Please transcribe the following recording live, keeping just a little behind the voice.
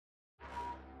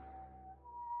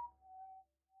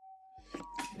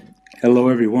Hello,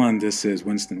 everyone. This is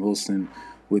Winston Wilson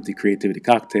with the Creativity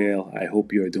Cocktail. I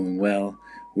hope you are doing well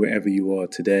wherever you are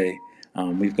today.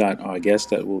 We've got our guest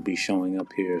that will be showing up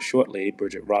here shortly,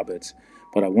 Bridget Roberts.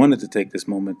 But I wanted to take this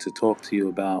moment to talk to you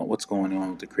about what's going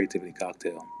on with the Creativity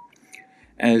Cocktail.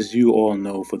 As you all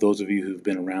know, for those of you who've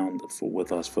been around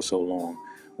with us for so long,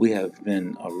 we have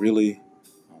been a really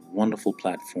wonderful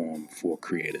platform for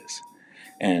creators.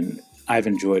 And I've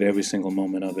enjoyed every single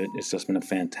moment of it. It's just been a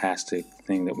fantastic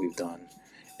thing that we've done.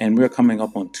 And we're coming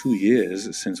up on 2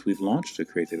 years since we've launched the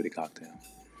Creativity Cocktail.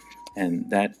 And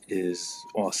that is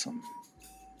awesome.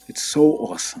 It's so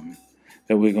awesome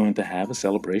that we're going to have a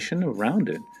celebration around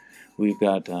it. We've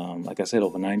got, like I said,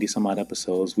 over 90 some odd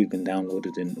episodes. We've been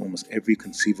downloaded in almost every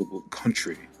conceivable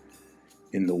country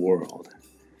in the world.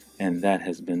 And that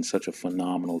has been such a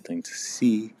phenomenal thing to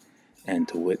see and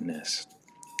to witness.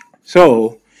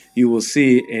 So you will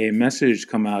see a message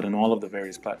come out in all of the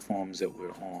various platforms that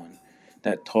we're on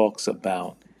that talks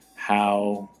about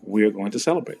how we're going to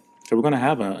celebrate. So we're going to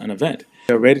have an event.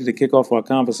 We are ready to kick off our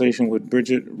conversation with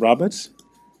Bridget Roberts.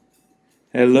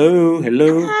 Hello,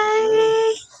 hello.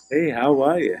 Hi. Hey, how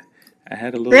are you? I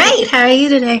had a little. Great. How are you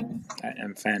today? I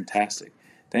am fantastic.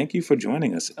 Thank you for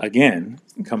joining us again,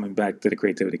 coming back to the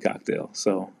Creativity Cocktail.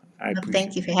 So I Well, appreciate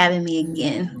thank you for having me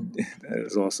again. that.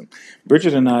 Is awesome.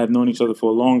 Bridget and I have known each other for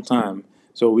a long time.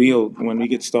 So when we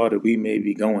get started, we may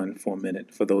be going for a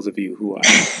minute. For those of you who are,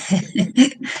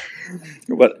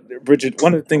 but Bridget,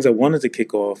 one of the things I wanted to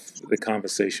kick off the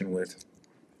conversation with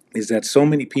is that so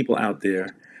many people out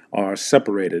there are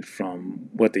separated from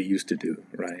what they used to do,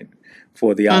 right?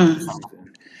 For the obvious Mm.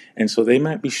 reason. And so they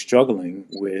might be struggling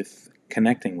with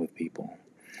connecting with people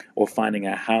or finding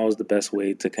out how is the best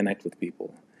way to connect with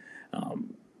people.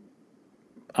 Um,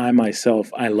 I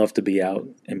myself, I love to be out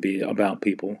and be about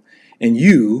people. And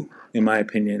you, in my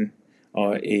opinion,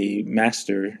 are a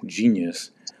master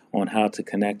genius on how to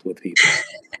connect with people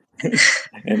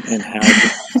and how to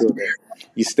make sure that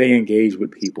you stay engaged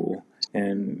with people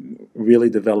and really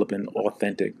developing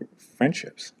authentic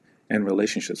friendships and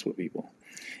relationships with people.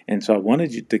 And so I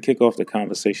wanted you to kick off the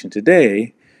conversation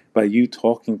today by you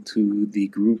talking to the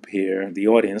group here, the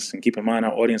audience, and keep in mind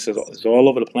our audience is all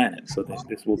over the planet, so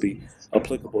this will be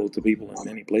applicable to people in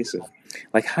many places.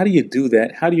 Like, how do you do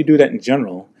that? How do you do that in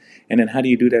general? And then how do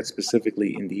you do that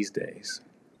specifically in these days?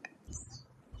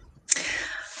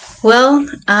 Well,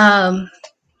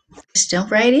 let's jump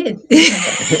right in.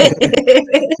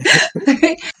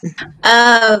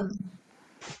 um,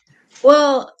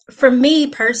 well, for me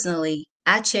personally,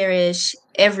 I cherish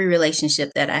every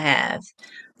relationship that I have.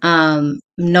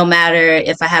 No matter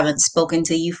if I haven't spoken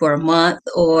to you for a month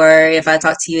or if I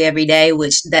talk to you every day,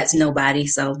 which that's nobody,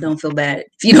 so don't feel bad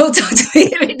if you don't talk to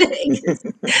me every day, 'cause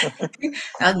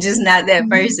I'm just not that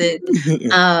person.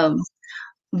 Um,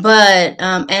 but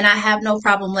and I have no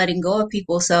problem letting go of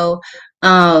people. So,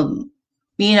 um,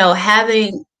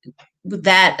 having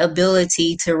that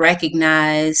ability to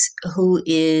recognize who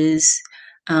is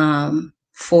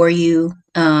for you,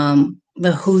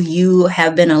 but who you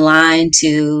have been aligned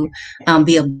to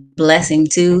be a blessing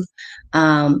to.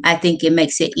 I think it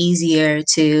makes it easier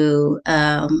to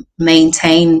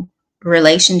maintain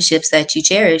relationships that you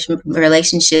cherish,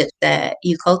 relationships that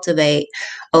you cultivate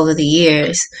over the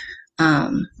years.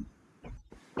 Um,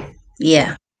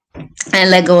 yeah, and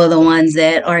let go of the ones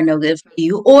that are no good for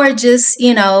you, or just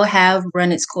have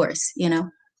run its course.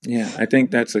 Yeah, I think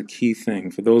that's a key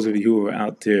thing. For those of you who are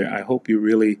out there, I hope you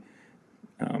really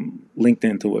linked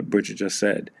into what Bridget just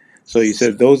said. So you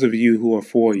said those of you who are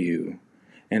for you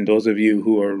and those of you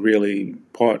who are really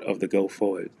part of the go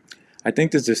forward. I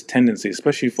think there's this tendency,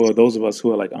 especially for those of us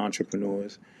who are like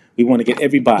entrepreneurs, we want to get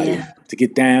everybody Yeah. to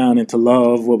get down and to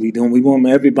love what we're doing. We want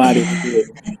everybody to do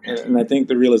it. And I think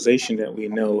the realization that we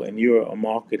know, and you're a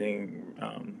marketing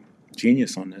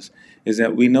genius on this, is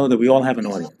that we know that we all have an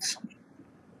audience.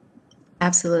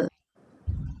 Absolutely.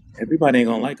 Everybody ain't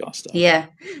gonna like our stuff, Yeah.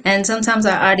 And sometimes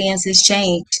our audiences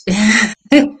change.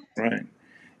 right?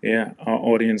 Yeah, our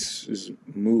audiences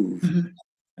move. Mhm.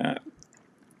 Uh,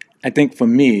 I think for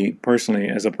me personally,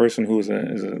 as a person who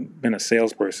been a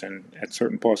salesperson at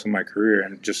certain parts of my career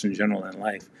and just in general in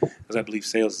life, because I believe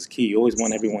sales is key. You always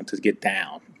want everyone to get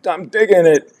down. I'm digging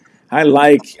it. I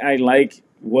like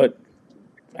what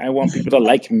I want people to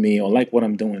like me or like what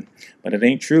I'm doing, but it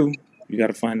ain't true. You got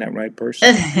to find that right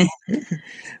person.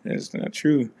 That's not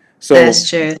true. So That's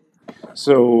true.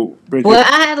 Bridget. Well,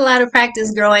 I had a lot of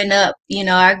practice growing up.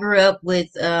 I grew up with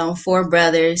four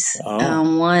brothers,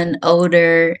 Oh, one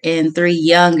older and three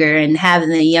younger, and having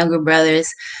the younger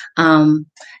brothers um,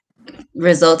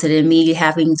 resulted in me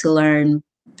having to learn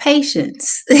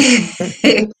patience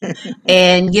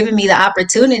and giving me the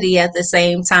opportunity at the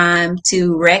same time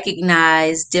to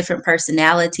recognize different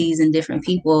personalities and different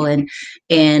people, and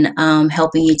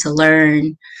helping you to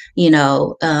learn,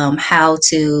 how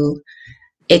to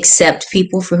accept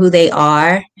people for who they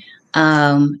are,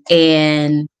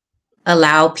 and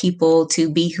allow people to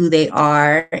be who they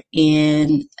are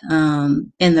in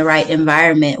the right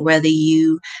environment, whether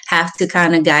you have to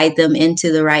kind of guide them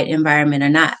into the right environment or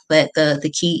not. But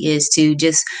the key is to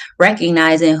just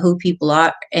recognizing who people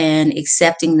are and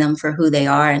accepting them for who they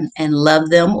are, and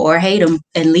love them or hate them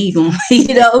and leave them.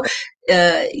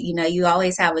 You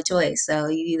always have a choice. So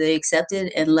you either accept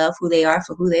it and love who they are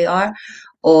for who they are,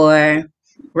 or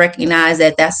recognize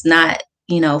that that's not,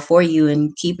 for you,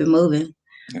 and keep it moving.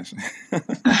 Yes.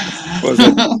 Was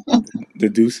that the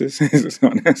deuces?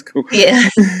 That's cool. Yeah,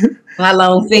 my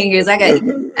long fingers.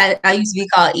 I used to be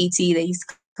called ET. They used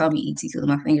to call me ET because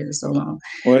my fingers are so long.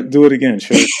 Well, do it again.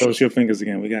 Show us your fingers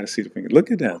again. We got to see the fingers. Look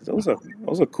at that. Those are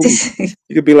cool.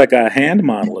 You could be like a hand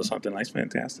model or something. That's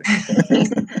fantastic.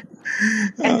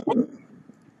 Uh,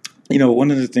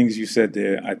 one of the things you said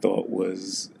there I thought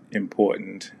was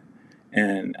important,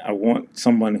 and I want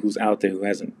someone who's out there who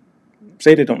hasn't,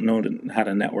 say they don't know how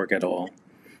to network at all.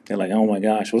 They're like, oh my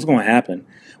gosh, what's going to happen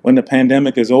when the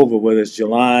pandemic is over, whether it's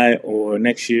July or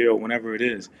next year or whenever it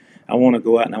is? I want to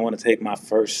go out and I want to take my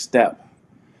first step.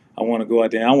 I want to go out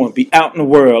there. I want to be out in the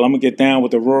world. I'm going to get down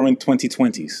with the roaring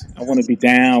 2020s. I want to be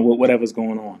down with whatever's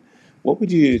going on. What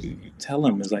would you tell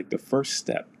them is like the first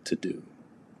step to do?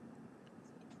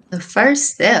 The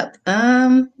first step,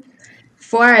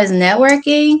 far as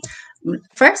networking,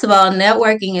 first of all,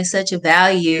 networking is such a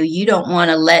value. You don't want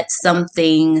to let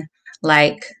something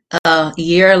like a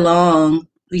year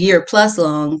plus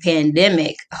long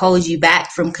pandemic hold you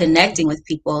back from connecting with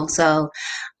people. So,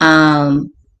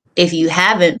 if you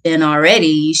haven't been already,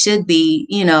 you should be,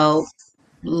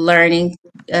 learning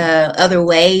other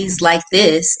ways like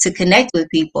this to connect with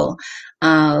people.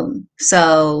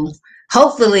 So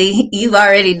hopefully you've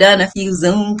already done a few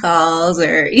Zoom calls,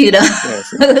 or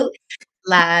Yes.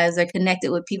 lives, or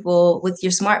connected with people with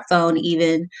your smartphone,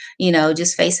 even,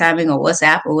 just FaceTiming or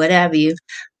WhatsApp or what have you.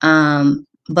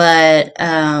 But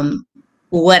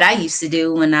what I used to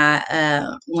do when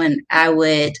I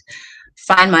would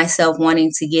find myself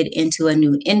wanting to get into a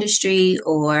new industry,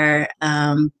 or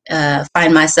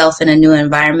find myself in a new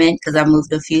environment, because I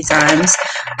moved a few times,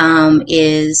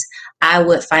 is I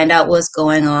would find out what's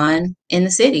going on in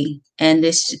the city and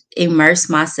just immerse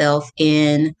myself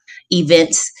in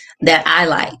events that I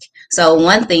like. So,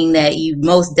 one thing that you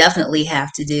most definitely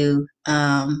have to do,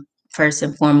 first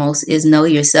and foremost, is know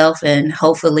yourself. And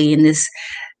hopefully, in this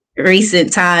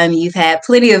recent time, you've had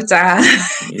plenty of time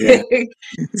Yeah.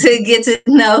 to get to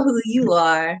know who you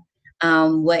are,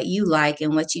 what you like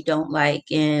and what you don't like,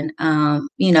 and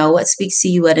what speaks to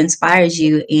you, what inspires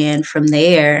you, and from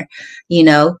there,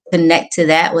 connect to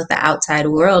that with the outside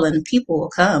world, and people will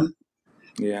come.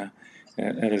 Yeah.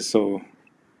 That is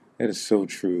so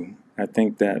true. I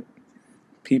think that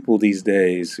people these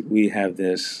days, we have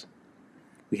this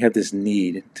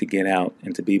need to get out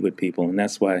and to be with people, and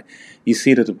that's why you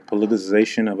see the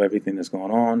politicization of everything that's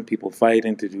going on. People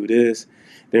fighting to do this.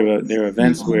 There are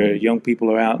events where young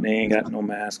people are out and they ain't got no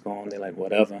mask on. They're like,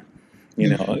 whatever.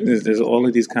 There's all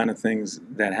of these kind of things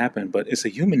that happen, but it's a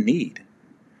human need.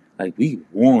 Like we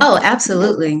want. Oh,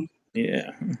 absolutely.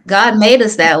 Yeah. God made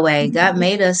us that way. God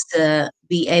made us to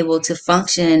be able to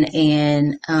function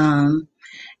and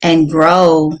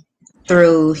grow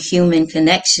through human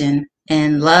connection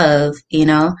and love.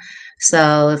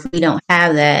 So if we don't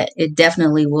have that, it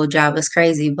definitely will drive us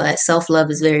crazy. But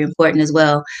self-love is very important as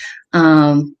well.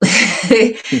 Um,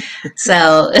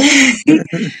 so,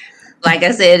 like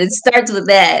I said, it starts with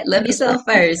that. Love That's right. yourself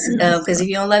first, because if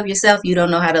you don't love yourself, you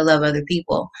don't know how to love other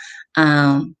people.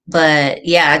 But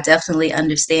yeah, I definitely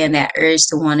understand that urge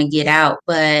to want to get out.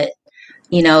 But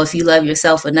if you love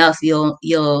yourself enough,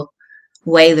 you'll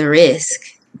weigh the risk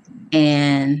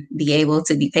and be able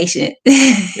to be patient.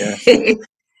 Yes.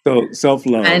 So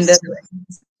self-love. Kind of,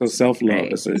 So self-love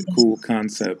right. is a cool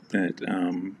concept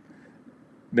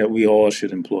that we all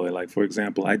should employ. Like for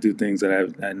example, I do things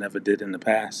that I never did in the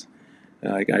past.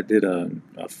 Like I did a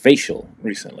facial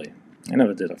recently. I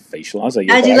never did a facial. I was like,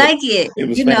 yo, How'd you like it? it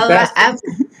was fantastic.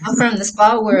 I'm from the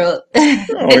spa world.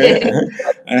 Oh yeah,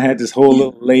 I had this whole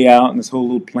little layout and this whole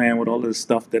little plan with all this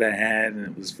stuff that I had, and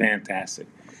it was fantastic.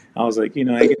 I was like,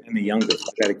 I get any younger,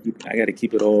 so I got to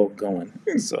keep it all going.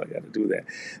 So I got to do that.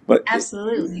 But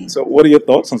Absolutely. so, what are your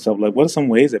thoughts on self love? What are some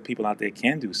ways that people out there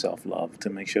can do self love to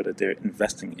make sure that they're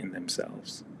investing in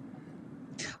themselves?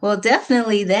 Well,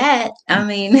 definitely that. I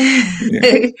mean,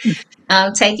 Yeah,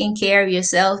 taking care of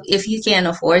yourself. If you can't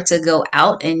afford to go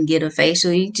out and get a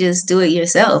facial, you just do it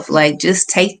yourself. Like, just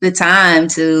take the time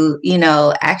to,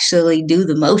 actually do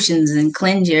the motions and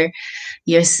cleanse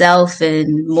yourself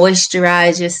and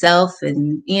moisturize yourself,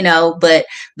 and but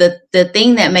the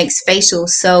thing that makes facial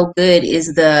so good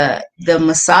is the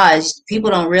massage. People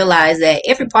don't realize that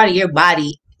every part of your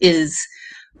body is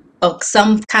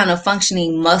some kind of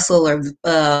functioning muscle, or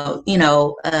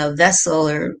vessel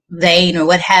or vein or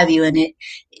what have you, and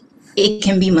it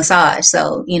can be massaged.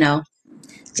 So yeah.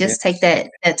 just take that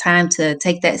time to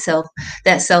take that self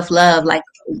love. Like,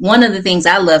 one of the things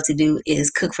I love to do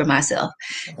is cook for myself.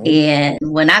 Oh, And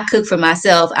when I cook for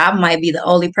myself, I might be the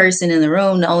only person in the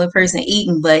room, the only person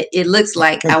eating, but it looks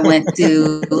like I went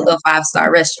to a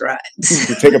five-star restaurant.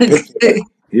 to take a picture.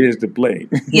 Here's the plate.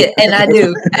 Yeah, and I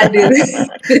do. I do.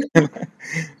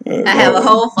 I have a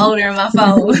whole folder in my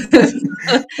phone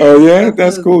Oh yeah, of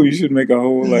that's food. cool. You should make a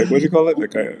whole, like, what do you call it,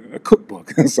 like a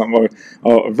cookbook, some or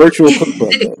a virtual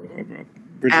cookbook. I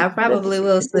Bridget probably Robertson.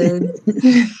 will soon.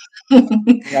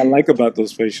 What I like about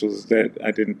those facials that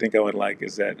I didn't think I would like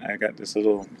is that I got this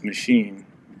little machine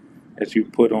that you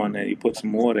put on there. You put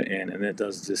some water in, and it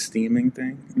does this steaming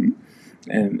thing,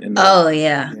 and Oh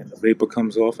yeah. the vapor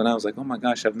comes off. And I was like, oh my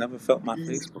gosh, I've never felt my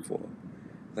face before.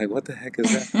 Like, what the heck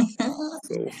is that?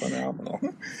 So phenomenal.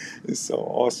 It's so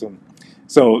awesome.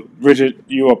 So, Bridget,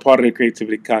 you are part of the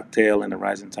Creativity Cocktail and the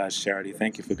Rising Tides charity.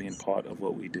 Thank you for being part of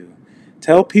what we do.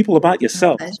 Tell people about My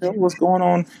yourself. Tell pleasure. what's going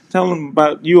on. Tell them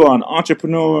about you are an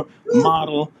entrepreneur, a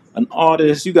model, an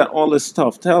artist. You got all this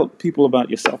stuff. Tell people about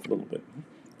yourself a little bit.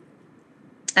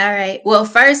 All right. Well,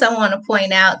 first I want to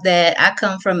point out that I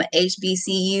come from a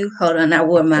HBCU. Hold on, I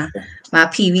wore Okay. my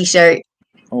PV shirt.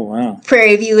 Oh wow.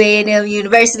 Prairie View A&M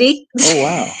University. Oh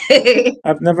wow.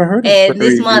 I've never heard of And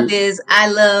this Prairie month View. is I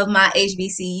Love My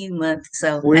HBCU month,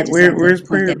 so I just have to Where's point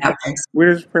Prairie that out first.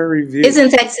 Where's Prairie It's View? in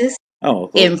Texas, Oh,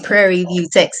 in okay. Prairie View,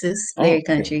 Texas, Oh, very okay.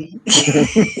 country.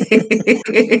 That's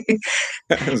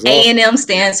awesome. A&M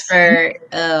stands for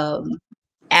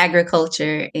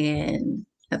agriculture and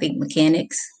I think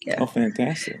mechanics. Yeah, Oh,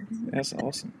 fantastic. That's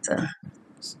awesome. so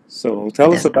So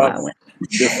tell us that's why about I went.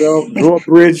 yourself,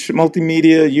 Drawbridge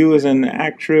Multimedia, you as an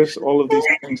actress, all of these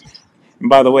things. And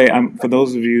by the way, for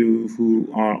those of you who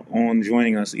are on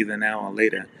joining us either now or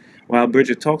later, while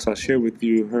Bridget talks, I'll share with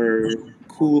you her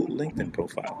cool LinkedIn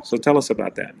profile. So tell us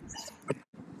about that.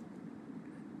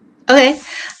 Okay.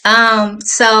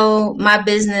 So my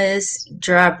business,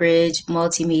 Drawbridge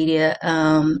Multimedia,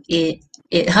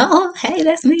 oh, hey,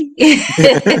 that's me.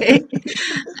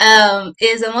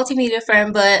 Is a multimedia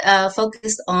firm, but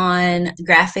focused on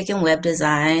graphic and web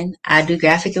design. I do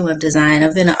graphic and web design.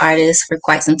 I've been an artist for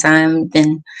quite some time.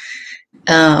 Been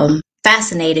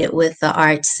fascinated with the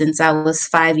arts since I was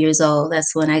 5 years old.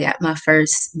 That's when I got my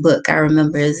first book. I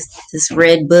remember this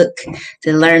red book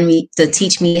to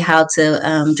teach me how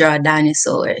to draw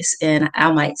dinosaurs, and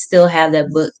I might still have that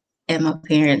book at my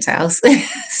parents' house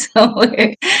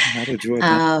somewhere. How to draw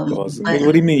dinosaurs. But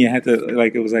What do you mean? You had to,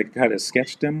 like, it was like how to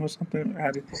sketch them or something?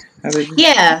 How did you?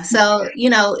 yeah, so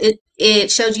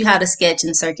it showed you how to sketch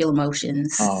in circular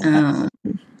motions. Oh, wow.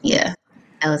 Yeah,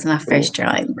 that was my Cool. first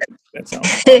drawing. That sounds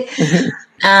fun.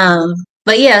 Um,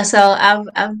 but yeah, so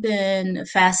I've been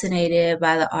fascinated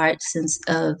by the arts since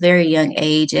a very young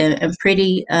age, and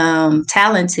pretty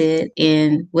talented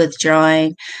in with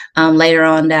drawing. Later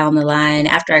on down the line,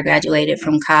 after I graduated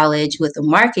from college with a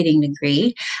marketing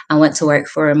degree, I went to work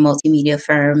for a multimedia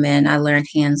firm, and I learned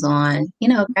hands-on,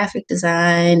 graphic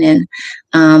design, and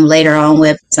later on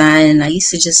web design. And I used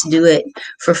to just do it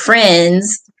for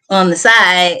friends on the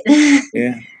side.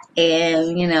 Yeah.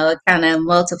 And it kind of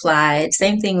multiplied.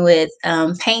 Same thing with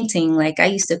painting. Like, I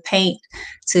used to paint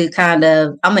to kind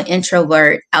of, I'm an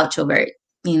introvert outrovert.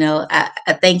 I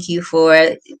thank you for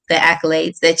the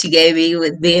accolades that you gave me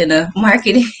with being a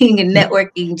marketing and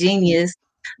networking genius.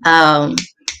 um,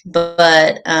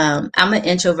 but I'm an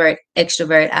introvert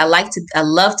extrovert. I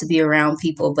love to be around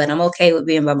people, but I'm okay with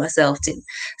being by myself too.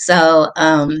 So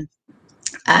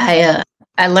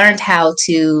I learned how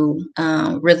to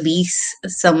release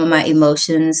some of my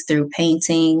emotions through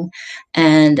painting,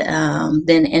 and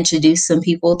then introduce some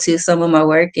people to some of my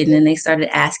work, and then they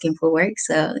started asking for work.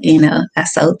 So I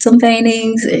sold some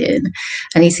paintings, and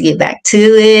I need to get back to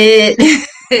That's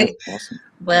it. awesome.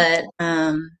 But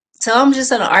so I'm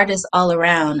just an artist all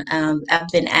around. I've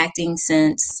been acting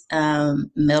since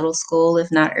middle school,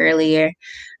 if not earlier,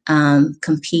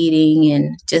 competing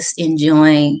and just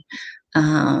enjoying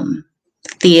um,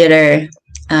 theater.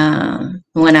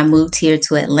 when I moved here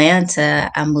to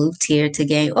Atlanta, I moved here to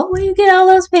gain. Oh, where you get all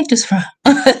those pictures from?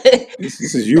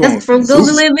 This is you That's on from Google.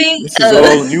 Googling me. This is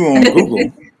all you on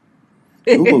Google.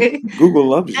 Google Google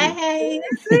loves you. Hey,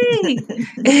 that's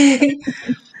me.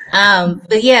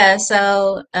 But yeah,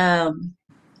 so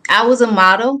I was a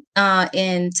model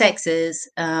in Texas,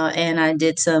 and I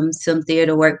did some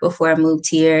theater work before I moved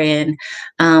here, and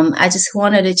I just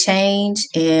wanted a change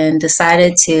and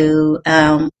decided to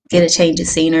get a change of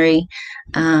scenery.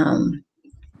 Um,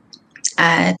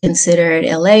 I considered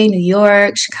LA, New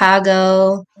York,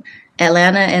 Chicago,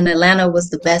 Atlanta, and Atlanta was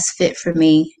the best fit for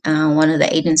me. One of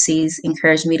the agencies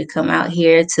encouraged me to come out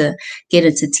here to get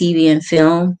into TV and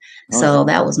film, Oh yeah. so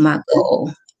that was my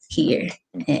goal here.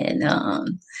 And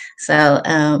so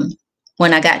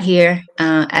when I got here,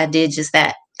 I did just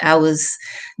that. I was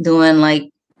doing like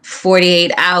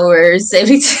 48 hours,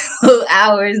 72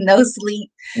 hours, no sleep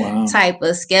Wow. type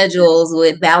of schedules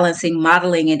with balancing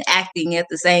modeling and acting at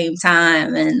the same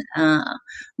time. And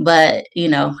but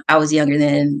I was younger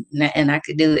then, and I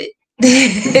could do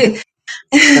it.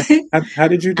 How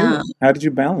did you do um, it? How did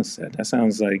you balance that? That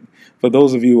sounds like, for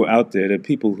those of you out there, the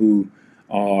people who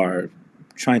are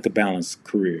trying to balance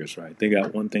careers, right? They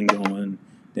got one thing going,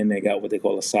 then they got what they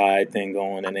call a side thing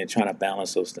going, and they're trying to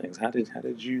balance those things. How did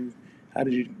you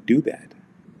do that?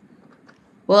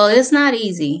 well, it's not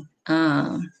easy.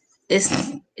 It's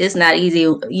it's not easy.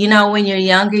 When you're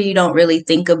younger, you don't really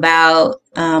think about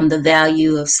the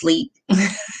value of sleep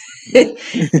and,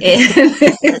 and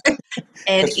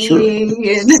That's true. eating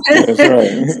and That's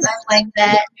right. stuff like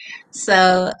that.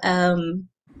 So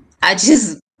I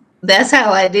just that's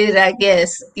how I did it, I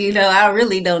guess. I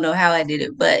really don't know how I did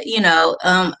it, but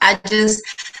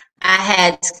I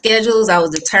had schedules, I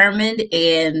was determined,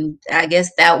 and I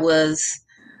guess that was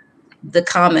the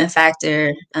common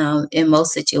factor in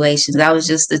most situations. I was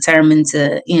just determined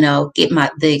to, get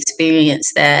the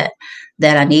experience that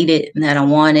I needed and that I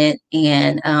wanted,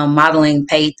 and modeling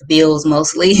paid the bills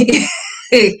mostly.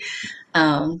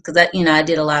 Because I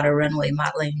did a lot of runway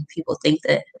modeling. People think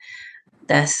that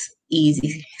that's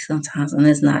easy sometimes, and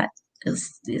it's not.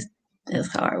 It's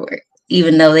hard work.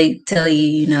 Even though they tell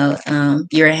you,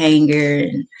 you're a hanger,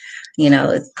 and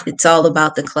it's all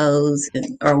about the clothes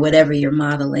or whatever you're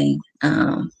modeling.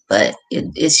 But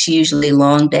it's usually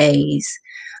long days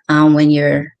when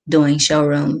you're doing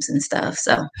showrooms and stuff.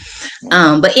 So,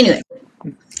 Wow. but anyway,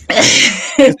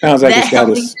 It sounds like that it's got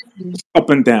helped me. its up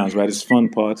and downs, right? Its fun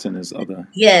parts and its other.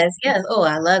 Yes, yes. Oh,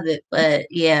 I love it. But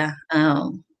yeah,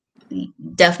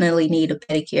 definitely need a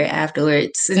pedicure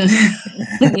afterwards. And,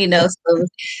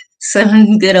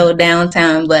 some good old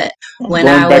downtime. But when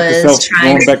Going I back to was self,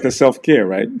 trying going to, back to self care,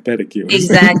 right? Pedicures.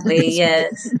 exactly,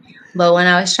 yes. But when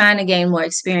I was trying to gain more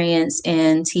experience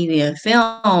in TV and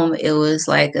film, it was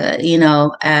like,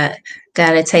 I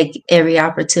got to take every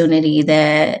opportunity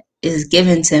that is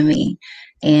given to me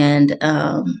and,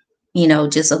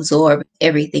 just absorb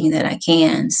everything that I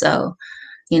can. So,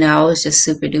 I was just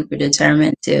super duper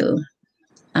determined to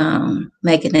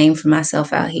make a name for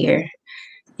myself out here.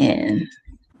 And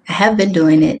I have been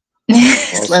doing it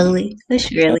Awesome. slowly but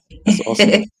surely. That's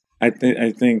awesome. I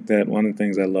think that one of the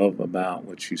things I love about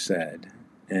what you said,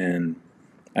 and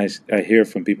I hear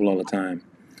from people all the time,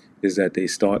 is that they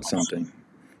start something,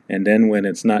 and then when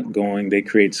it's not going, they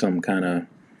create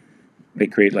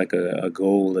like a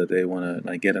goal that they want to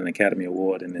like get an Academy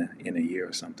Award in a year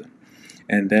or something,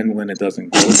 and then when it doesn't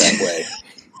go that way,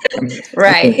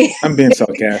 Right. I'm being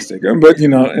sarcastic, but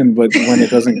but when it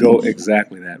doesn't go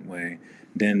exactly that way,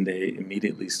 then they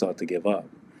immediately start to give up.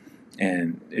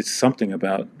 And it's something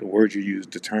about the word you use,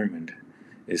 determined,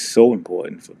 is so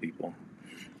important for people.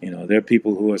 There are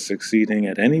people who are succeeding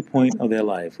at any point of their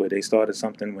life where they started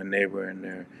something when they were in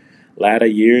their latter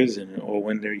years or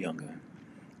when they're younger.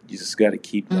 You just got to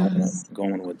keep Mhm.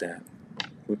 going with that.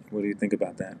 What do you think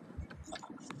about that?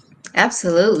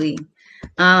 Absolutely.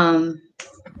 Um,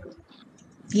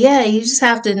 yeah, you just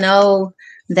have to know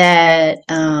that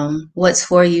what's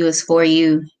for you is for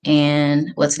you,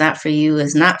 and what's not for you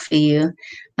is not for you.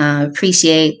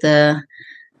 Appreciate the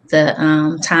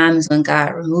times when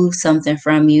God removes something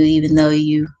from you, even though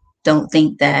you don't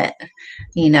think that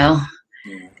you know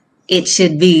Yeah. it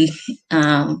should be.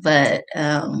 But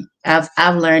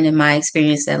I've learned in my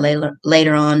experience that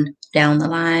later on down the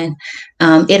line,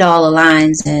 it all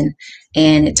aligns,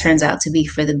 and it turns out to be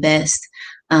for the best.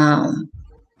 Um,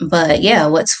 but yeah,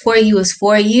 what's for you is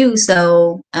for you.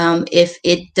 So if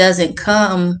it doesn't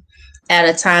come at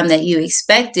a time that you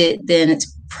expect it, then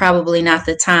it's probably not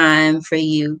the time for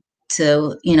you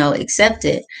to accept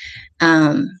it.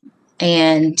 Um,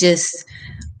 and just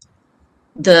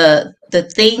the the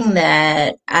thing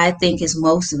that I think is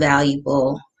most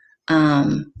valuable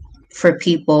um, for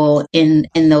people in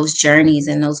those journeys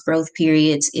and those growth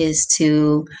periods is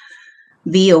to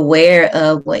be aware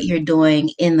of what you're doing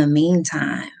in the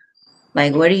meantime.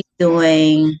 Like, what are you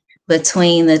doing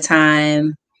between the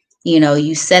time,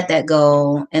 you set that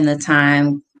goal and the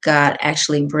time God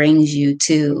actually brings you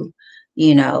to,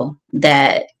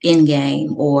 that end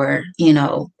game or,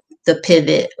 the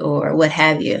pivot or what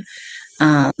have you.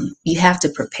 Um, you have to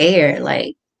prepare,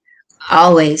 like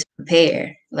always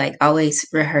prepare, like always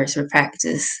rehearse or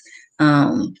practice.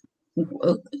 Um,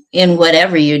 in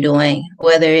whatever you're doing,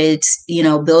 whether it's,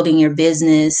 building your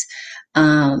business,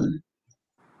 um,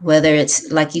 whether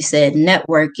it's like you said,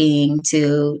 networking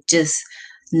to just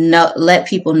let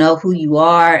people know who you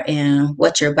are and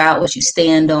what you're about, what you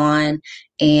stand on,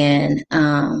 and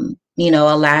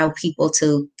allow people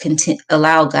to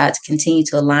allow God to continue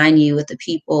to align you with the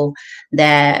people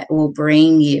that will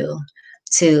bring you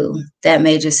to that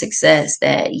major success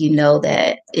that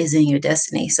that is in your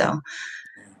destiny. So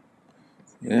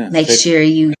Yeah, make sure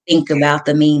you think about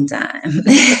the meantime.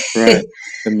 that's right.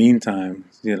 The meantime,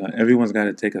 everyone's got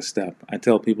to take a step. I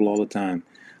tell people all the time,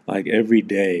 like every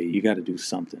day, you got to do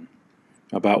something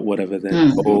about whatever that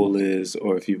Mhm. goal is,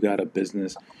 or if you've got a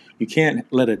business, you can't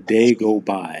let a day go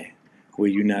by where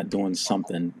you're not doing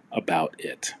something about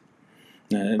it.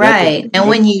 Right. And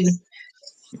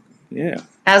Yeah,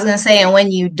 I was gonna say, and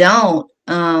when you don't,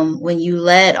 when you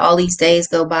let all these days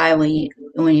go by, when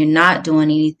you're not doing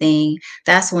anything,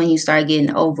 that's when you start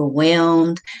getting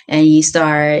overwhelmed and you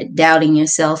start doubting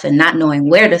yourself and not knowing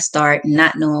where to start and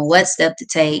not knowing what step to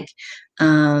take.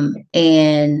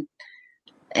 And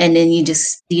then you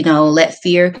just let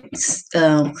fear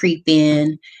creep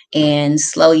in and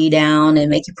slow you down and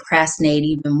make you procrastinate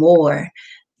even more.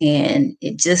 And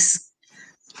it just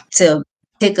to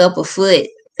pick up a foot.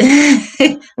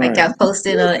 Like right. I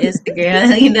posted on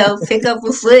Instagram, pick up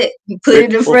a foot, put Pick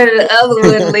it in up. front of the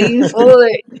other one, lean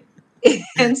forward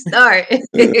and start.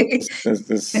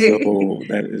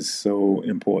 That is so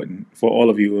important for all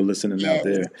of you who are listening out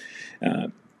Yes, there. Uh,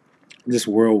 this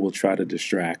world will try to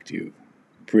distract you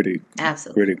pretty pretty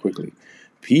absolutely. quickly.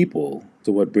 People,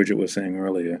 to what Bridget was saying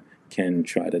earlier, can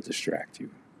try to distract you.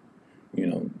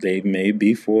 They may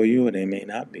be for you or they may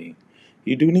not be.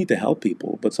 You do need to help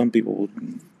people, but some people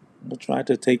will try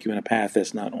to take you in a path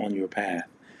that's not on your path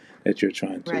that you're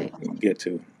trying to Right. get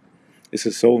to. This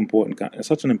is so important. It's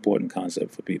such an important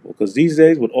concept for people because these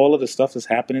days, with all of the stuff that's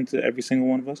happening to every single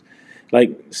one of us,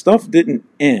 like stuff didn't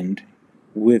end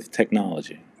with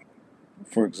technology.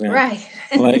 For example,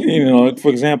 Right. for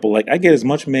example, like I get as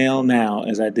much mail now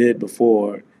as I did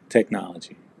before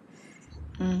technology.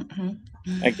 Mhm.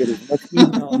 I get as much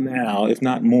email now, if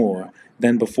not more,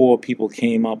 than before people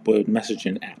came up with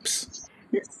messaging apps.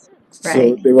 So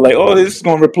Right. they were like, "Oh, this is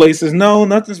going to replace this." No,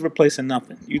 nothing's replacing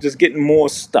nothing. You're just getting more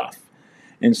stuff,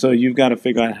 and so you've got to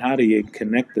figure out how do you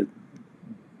connect the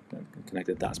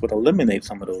dots, but eliminate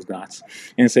some of those dots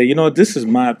and say, this is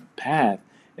my path.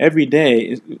 Every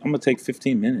day, I'm going to take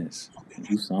 15 minutes and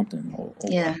do something or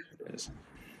Yeah. whatever it is.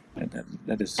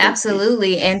 That is so key.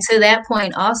 Absolutely. And to that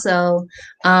point, also,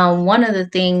 one of the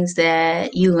things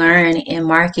that you learn in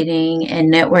marketing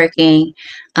and networking,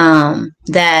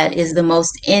 that is the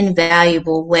most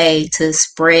invaluable way to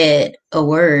spread a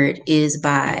word is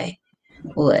by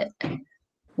what?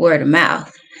 Word of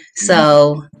mouth. Mhm.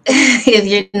 So if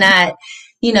you're not,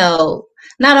 you know,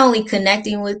 not only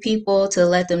connecting with people to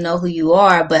let them know who you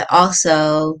are, but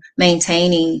also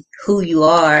maintaining who you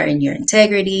are and your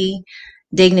integrity,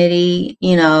 dignity,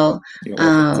 Your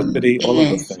authenticity, all of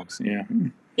and those things. Yeah.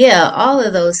 yeah, all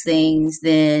of those things,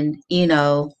 then, you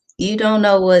don't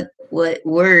know what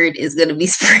word is going to be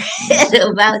spread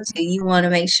about you. You want to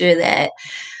make sure that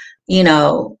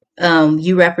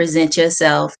you represent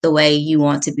yourself the way you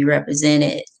want to be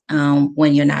represented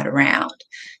when you're not around.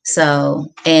 So,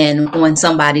 and when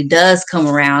somebody does come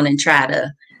around and try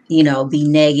to, be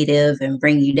negative and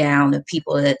bring you down, the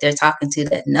people that they're talking to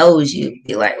that knows you,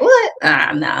 be like, what?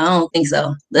 No, I don't think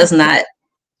so. That's not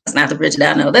the Bridget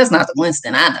I know. That's not the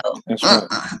Winston I know. That's right.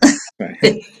 Uh-uh.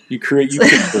 Right. You create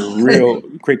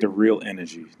the real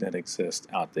energy that exists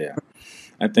out there.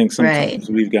 I think Right. sometimes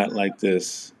we've got like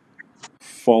this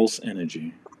false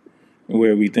energy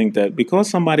where we think that because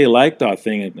somebody liked our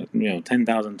thing,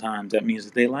 10,000 times, that means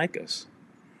that they like us.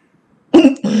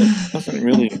 It doesn't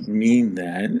really mean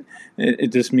that.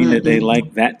 It just means that they Mm-mm.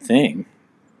 like that thing.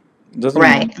 It doesn't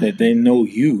mean Right. that they know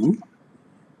you,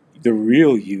 the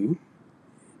real you.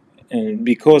 And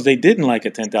because they didn't like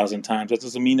it 10,000 times, that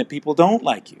doesn't mean that people don't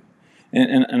like you.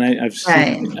 And I've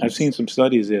Right. seen some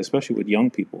studies there, especially with young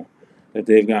people. that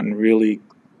they've gotten really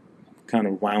kind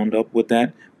of wound up with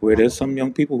that, where there's some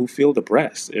young people who feel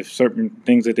depressed if certain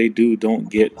things that they do don't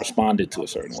get responded to a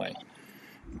certain way.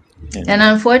 And And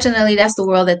unfortunately, that's the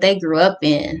world that they grew up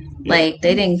in. yeah, Like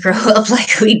they didn't grow up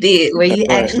like we did, where that's you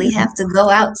right. actually have to go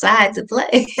outside to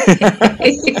play.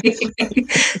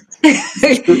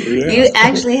 It's true, You yeah.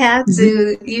 actually have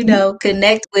to,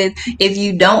 connect with, if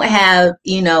you don't have,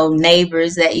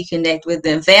 neighbors that you connect with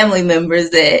and family members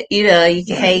that, you can Right.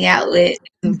 hang out with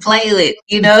and play with.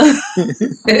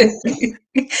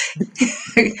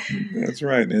 That's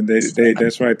right. And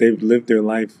that's right. They've lived their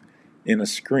life in a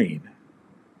screen.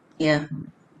 Yeah.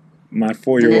 My And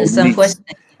 4-year-old it's niece,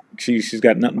 unfortunate. she's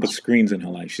got nothing but screens in her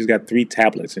life. She's got 3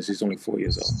 tablets and she's only 4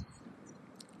 years old.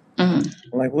 Mhm.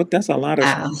 I'm like, what? That's a lot of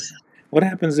Wow. screens. What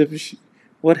happens if she?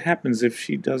 What happens if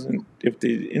she doesn't? If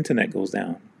the internet goes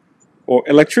down or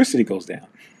electricity goes down?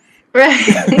 Right.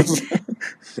 Right?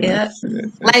 Yeah.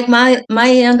 Like my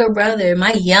younger brother,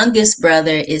 my youngest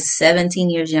brother is 17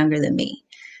 years younger than me.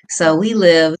 So we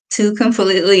live two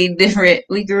completely different,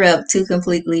 we grew up two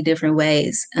completely different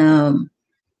ways.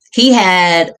 He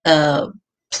had a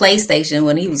PlayStation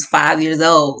when he was 5 years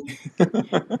old.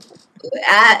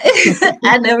 I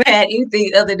I never had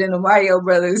anything other than the Mario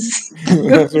Brothers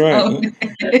That's phone.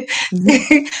 right.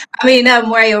 I mean, not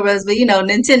Mario Bros, but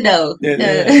Nintendo.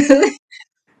 Yeah,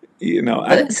 yeah.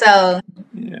 I But so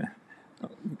yeah.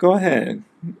 Go ahead.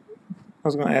 I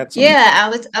was gonna add something. yeah,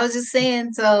 I was just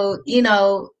saying. So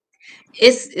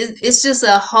it's just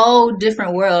a whole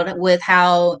different world with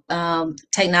how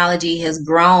technology has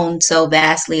grown so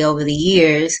vastly over the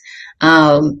years.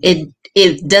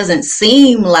 It doesn't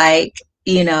seem like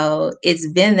it's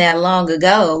been that long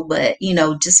ago, but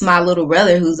just my little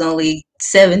brother who's only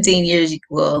 17 years,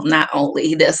 well, not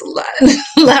only, that's a lot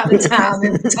a lot of time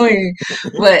in between,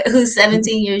 but who's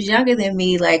 17 years younger than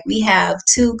me. Like, we have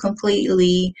two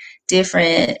completely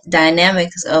different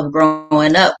dynamics of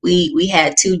growing up. We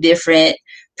had two different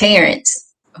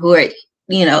parents who are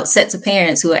sets of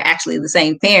parents who are actually the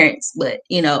same parents, but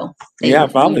they Yeah, we were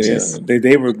probably. Yeah. just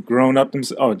They were grown up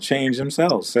themselves, or changed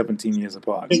themselves 17 years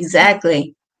apart.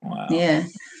 exactly. Wow. Yeah.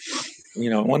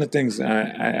 One of the things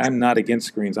I'm not against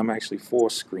screens. I'm actually for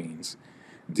screens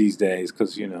these days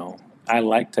because I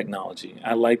like technology.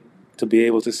 I like to be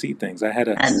able to see things. I had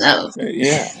a I know.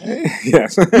 yeah,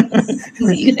 yes.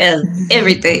 You have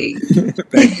everything.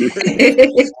 Thank you.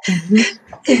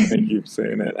 Thank you for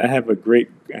saying that. I had a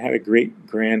great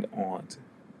grand aunt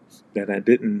that I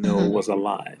didn't know Mhm. was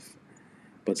alive,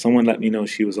 but someone let me know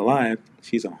she was alive.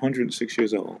 She's 106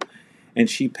 years old, and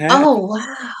Oh wow.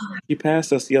 she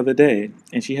passed us the other day,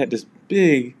 and she had this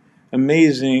big,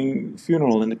 amazing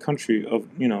funeral in the country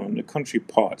in the country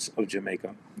parts of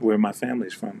Jamaica, where my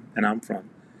family's from and I'm from.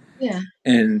 Yeah.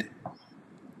 And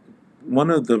one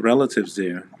of the relatives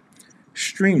there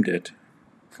streamed it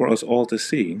for us all to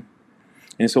see.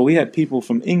 And so we had people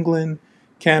from England,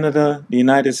 Canada, the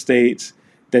United States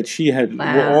that she had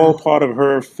were all Wow. part of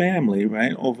her family,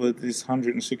 right, over these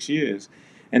 106 years.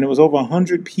 And it was over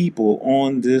 100 people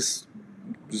on this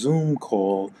Zoom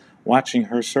call watching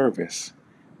her service.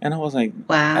 And I was like,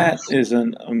 Wow. that is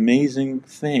an amazing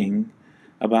thing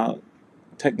about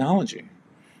technology.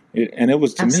 And it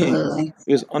was, to me, Absolutely.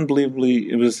 it was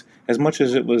unbelievably, it was, as much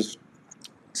as it was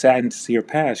saddened to see her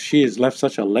pass, she has left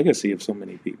such a legacy of so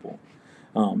many people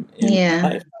in Yeah.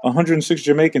 life. 106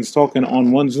 Jamaicans talking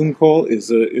on one Zoom call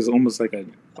is almost like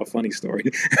a funny story,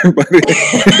 but,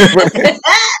 but,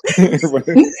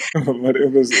 but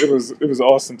it was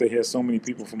awesome to hear so many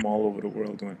people from all over the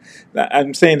world doing.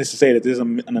 I'm saying this to say that there's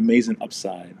an amazing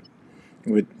upside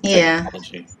with Yeah.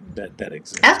 technology that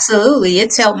exists. Absolutely.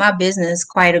 It's helped my business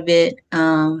quite a bit.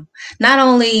 Not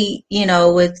only,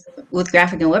 with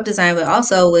graphic and web design, but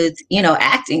also with,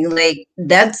 acting. Like,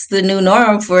 that's the new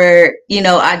norm for,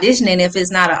 auditioning. If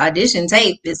it's not an audition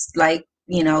tape, it's like,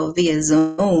 via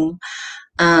Zoom.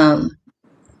 Um,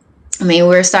 I mean,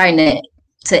 we're starting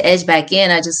to edge back in.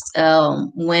 I just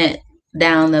went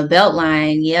down the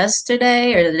Beltline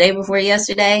yesterday or the day before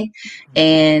yesterday,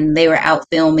 and they were out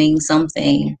filming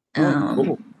something. Oh,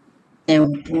 cool.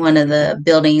 In one of the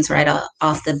buildings right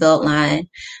off the belt line.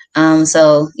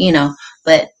 So,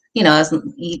 but you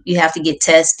have to get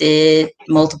tested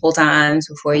multiple times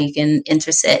before you can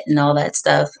intercept and all that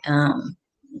stuff.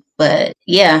 But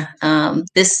yeah,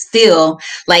 this still,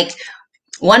 like,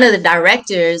 one of the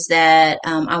directors that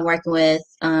I'm working with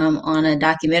on a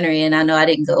documentary, and I know I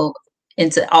didn't go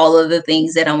into all of the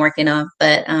things that I'm working on,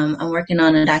 but I'm working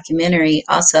on a documentary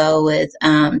also with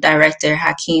director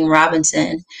Hakeem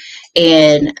Robinson,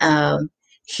 and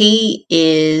he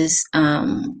is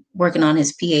working on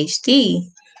his PhD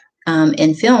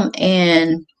in film,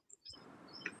 and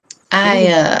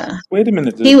Wait, I wait a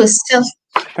minute. he was still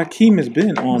Hakeem has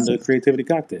been on the Creativity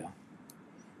Cocktail.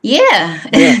 yeah.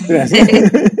 Yes, yes.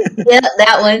 Yeah,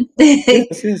 that one.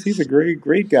 Yes, yes. He's a great,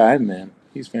 great guy, man.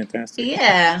 He's fantastic.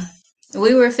 Yeah.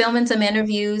 We were filming some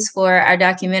interviews for our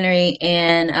documentary,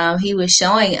 and he was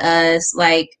showing us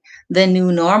like the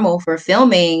new normal for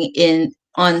filming in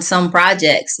on some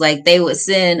projects. Like they would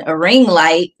send a ring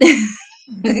light,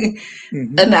 an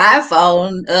Hmm.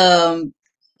 iPhone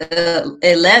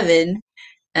 11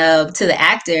 to the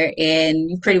actor, and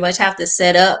you pretty much have to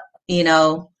set up,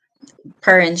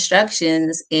 per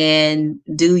instructions and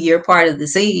do your part of the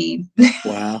scene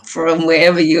Wow, from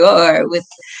wherever you are with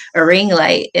a ring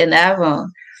light and iPhone.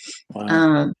 wow.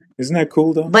 Um, Isn't that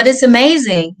cool, though? but it's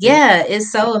amazing. Yeah. Yeah,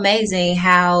 it's so amazing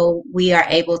how we are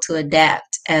able to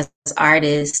adapt as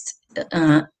artists.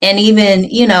 And even,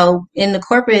 in the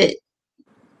corporate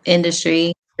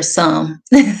industry, for some,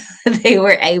 they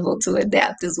were able to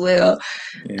adapt as well.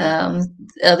 Yeah. Um,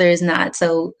 Others not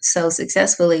so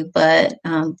successfully, but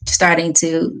starting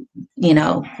to,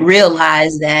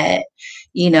 realize that,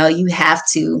 you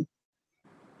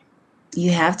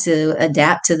have to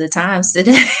adapt to the times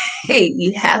today.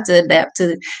 You have to adapt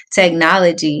to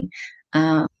technology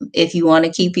if you want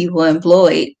to keep people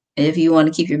employed, if you want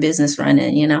to keep your business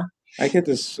running. I get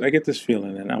this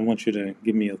feeling, and I want you to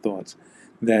give me your thoughts,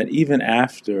 that even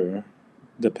after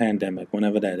the pandemic,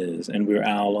 whenever that is, and we're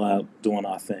all out doing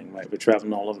our thing, right? We're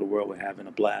traveling all over the world, we're having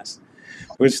a blast.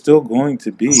 We're still going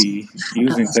to be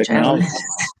using Traveling. technology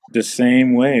the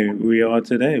same way we are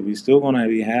today. We're still going to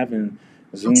be having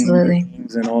Zoom Absolutely.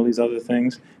 meetings and all these other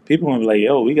things. People are going to be like,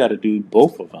 yo, we got to do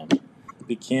both of them.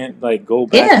 We can't like go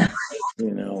back.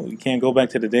 Yeah. You can't go back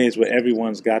to the days where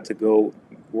everyone's got to go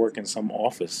work in some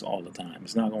office all the time.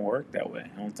 It's not going to work that way.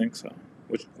 I don't think so.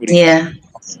 What do you think? Yeah.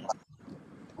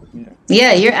 Yeah.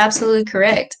 Yeah, you're absolutely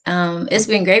correct. It's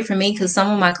been great for me because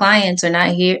some of my clients are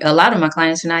not here. A lot of my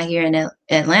clients are not here in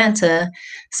Atlanta.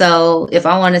 So if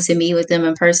I wanted to meet with them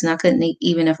in person, I couldn't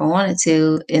even if I wanted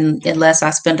to, unless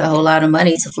I spent a whole lot of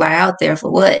money to fly out there for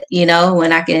what,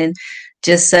 when I can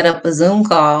just set up a Zoom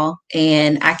call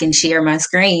and I can share my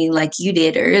screen like you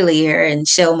did earlier and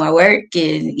show my work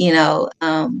and,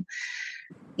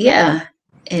 yeah,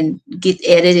 and get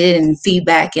edited and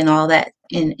feedback and all that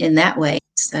in that way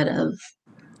instead of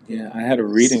Yeah, I had a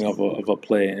reading of a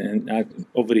play, and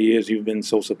over the years, you've been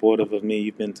so supportive of me.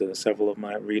 You've been to several of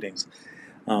my readings,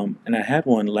 and I had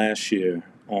one last year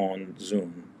on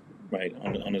Zoom, right,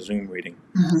 on a Zoom reading,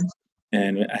 Mhm.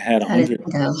 and I had a How did hundred.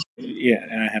 it go? Yeah,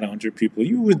 and I had 100 people.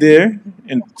 You were there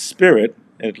in spirit,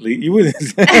 at least. You were.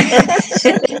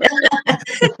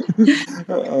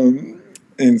 um,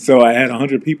 and so I had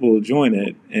 100 people join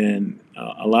it, and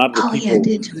a lot of the Oh yeah, I people,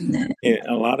 did join that.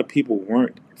 a lot of people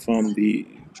weren't from the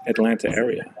Atlanta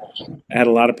area. I had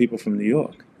a lot of people from New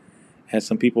York. I had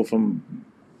some people from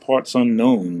parts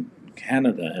unknown,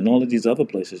 Canada, and all of these other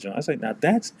places. I was like, now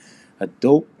that's a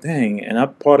dope thing. And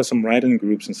I'm part of some writing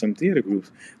groups and some theater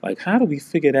groups. Like, how do we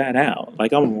figure that out?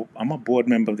 Like, I'm a board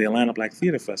member of the Atlanta Black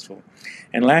Theater Festival,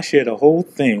 and last year the whole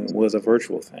thing was a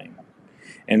virtual thing,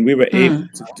 and we were able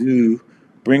Mm, to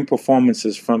bring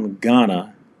performances from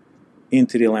Ghana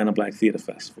into the Atlanta Black Theater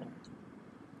Festival.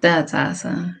 that's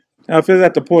awesome. Now, if it's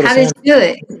at the Port of How did San, you do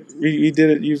it? we did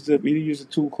it. We used a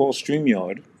tool called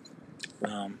StreamYard.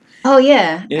 Um, Oh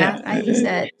yeah, yeah, I used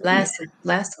that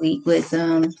last week with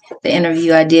the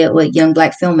interview I did with young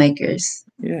black filmmakers.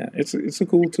 yeah, it's a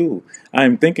cool tool.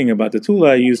 I'm thinking about the tool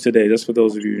I use today. Just for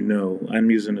those of you who know,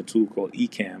 I'm using a tool called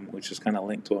Ecamm, which is kind of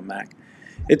linked to a Mac.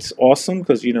 It's awesome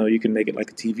because you can make it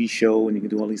like a TV show and you can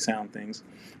do all these sound things.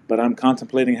 But I'm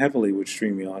contemplating heavily with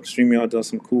StreamYard. StreamYard does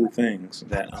some cool things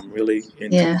that I'm really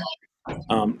into. Yeah.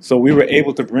 So we were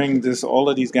able to bring all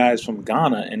of these guys from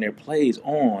Ghana and their plays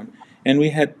on, and we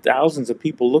had thousands of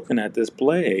people looking at this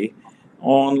play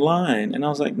online. And I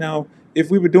was like, now, if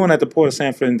we were doing it at the Port of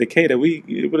Sanford and Decatur,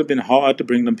 it would have been hard to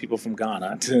bring them people from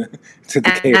Ghana to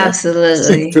Decatur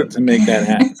Absolutely. to make that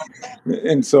happen.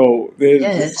 And so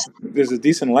Yes. there's a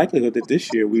decent likelihood that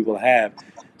this year we will have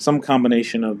some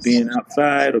combination of being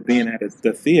outside or being at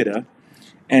the theater,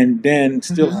 and then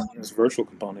still Mhm. having this virtual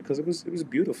component because it was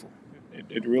beautiful.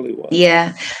 It really was.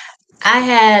 Yeah. I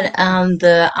had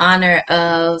the honor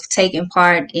of taking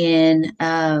part in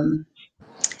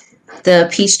the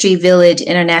Peachtree Village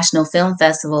International Film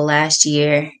Festival last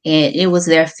year, and it was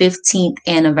their 15th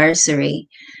anniversary.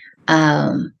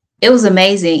 It was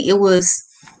amazing. It was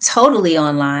totally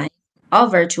online, all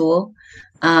virtual,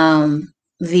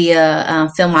 via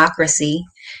Filmocracy,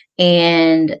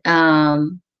 and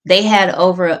they had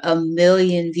over 1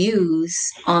 million views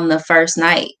on the first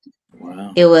night.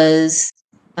 Wow. It was,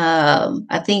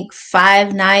 I think,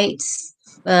 5 nights,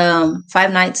 5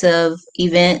 nights of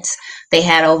events. They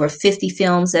had over 50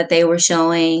 films that they were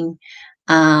showing.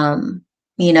 Um,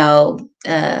 you know,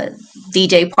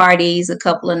 DJ parties a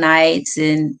couple of nights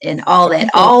and all I that,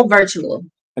 think all virtual,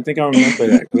 I think I remember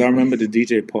that because I remember the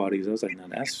DJ parties. I was like, no,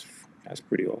 that's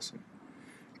pretty awesome.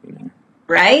 You know,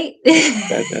 right?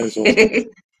 that is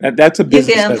awesome. That's a You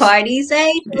business can that's party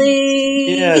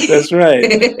safely. yes, that's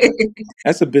right.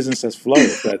 That's a business that's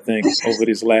flourished. I think over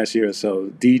this last year or so,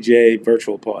 DJ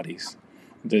virtual parties.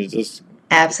 There's just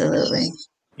Absolutely.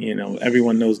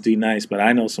 everyone knows D Nice, but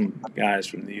I know some guys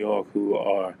from New York who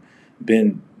are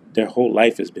been their whole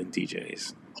life has been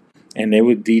DJs, and they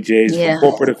were DJs for Yeah.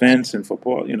 corporate events and for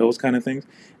those kind of things.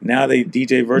 Now they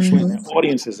DJ virtually, and Hmm. their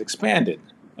audience has expanded.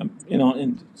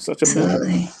 In such a massive.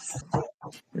 Absolutely.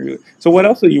 Really. So what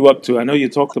else are you up to? I know you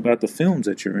talked about the films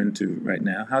that you're into right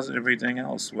now. How's everything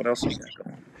else? What else you got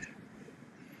going?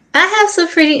 I have some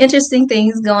pretty interesting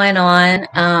things going on.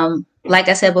 Like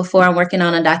I said before, I'm working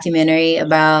on a documentary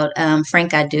about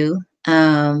Frank Adu.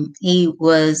 He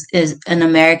is an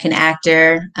American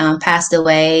actor, passed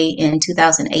away in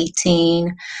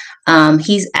 2018.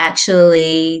 He's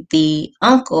actually the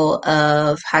uncle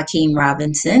of Hakeem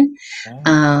Robinson.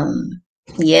 Oh, Um,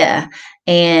 yeah,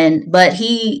 but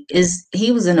he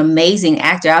was an amazing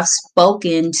actor. I've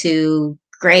spoken to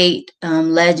great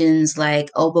legends like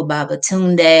Oba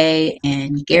Babatunde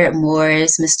and Garrett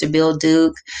Morris, Mr. Bill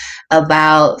Duke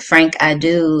about Frank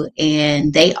Adu,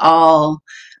 and they all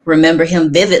remember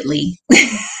him vividly.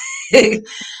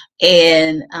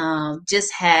 And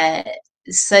just had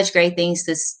such great things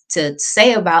to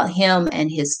say about him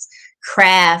and his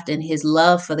craft and his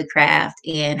love for the craft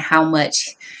and how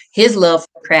much his love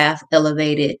for craft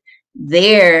elevated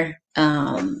their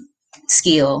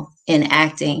skill in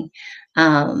acting.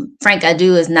 Frank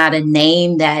Adu is not a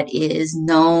name that is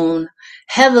known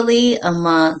heavily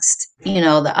amongst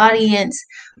the audience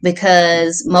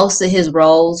because most of his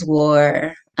roles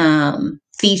were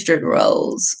featured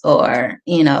roles or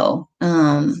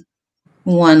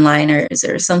one liners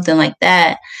or something like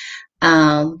that.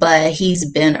 But he's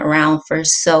been around for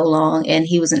so long and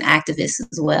he was an activist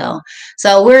as well.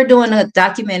 So we're doing a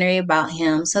documentary about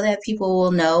him so that people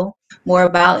will know more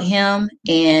about him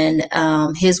and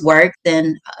his work.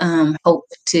 Then hope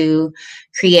to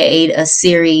create a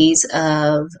series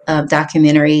of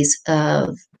documentaries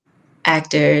of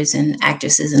actors and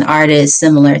actresses and artists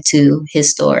similar to his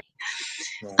story.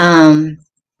 right. Um,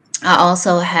 I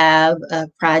also have a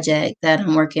project that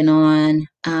I'm working on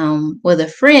with a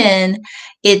friend.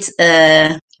 It's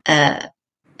a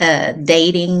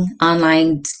dating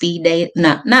online speed date,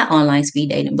 not online speed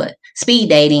dating, but speed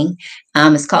dating.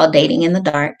 It's called Dating in the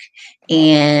Dark, Wow.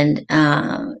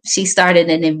 and she started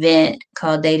an event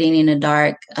called Dating in the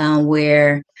Dark,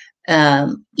 where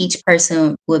each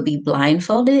person would be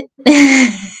blindfolded.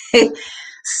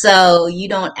 So you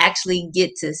don't actually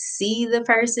get to see the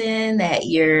person that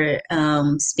you're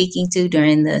speaking to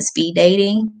during the speed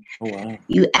dating. Oh wow.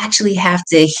 You actually have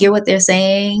to hear what they're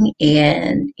saying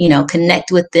and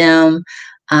connect with them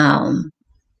um,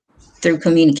 through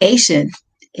communication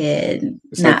and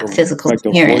It's like not physical the voice.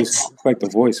 appearance. It's like the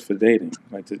voice for dating,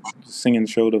 like the singing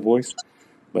show, The Voice,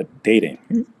 but dating.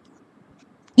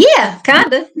 Yeah,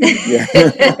 kind of.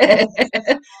 Yeah.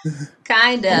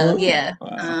 Kind of, yeah.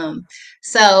 Wow.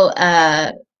 So,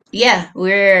 yeah,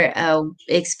 we're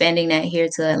expanding that here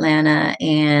to Atlanta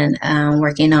and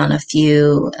working on a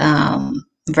few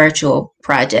virtual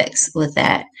projects with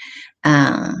that.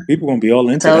 Uh, People gonna be all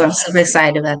into so that. I'm super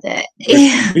excited about that.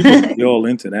 People gonna be all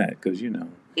into that because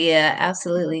Yeah,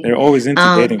 absolutely. they're always into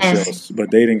dating And shows,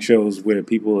 but dating shows where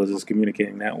people are just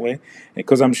communicating that way.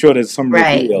 Because I'm sure there's some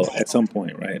right, reveal at some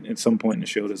point, right? At some point in the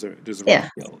show, there's a yeah,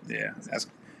 reveal. Yeah, that's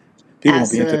people gonna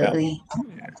be into that one. absolutely.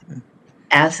 Yeah.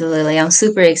 Absolutely. I'm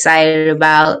super excited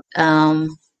about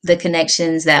the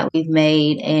connections that we've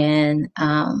made and,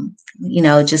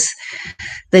 just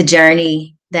the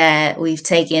journey that we've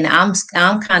taken. I'm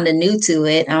kind of new to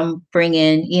it. I'm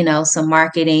bringing, some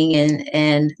marketing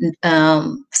and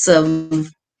some,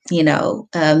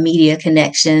 media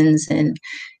connections and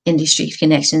industry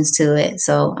connections to it.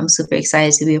 So I'm super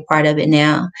excited to be a part of it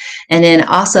now. And then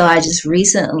also, I just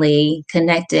recently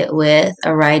connected with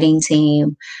a writing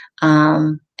team,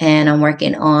 and I'm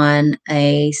working on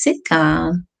a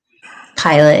sitcom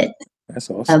pilot That's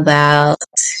awesome. about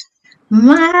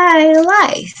my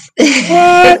life.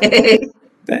 What?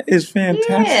 That is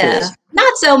fantastic. Yeah.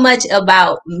 Not so much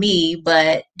about me,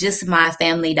 but just my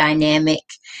family dynamic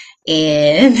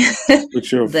and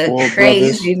With your the four brothers,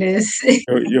 craziness.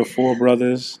 your four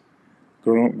brothers.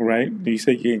 Right? You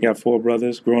say you got four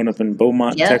brothers growing up in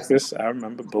Beaumont, Yep. Texas. I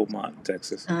remember Beaumont,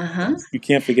 Texas. Uh-huh. You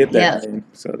can't forget that Yep. name.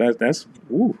 So that's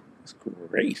ooh, that's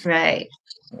great. Right.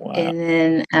 Wow.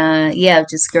 And then, yeah,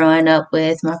 just growing up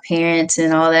with my parents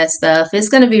and all that stuff. It's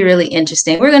going to be really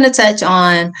interesting. We're going to touch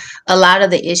on a lot of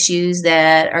the issues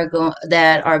that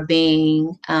are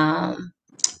being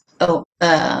oh,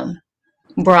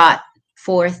 brought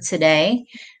forth today,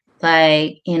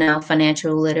 like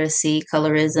financial literacy,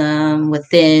 colorism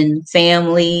within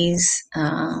families,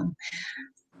 um,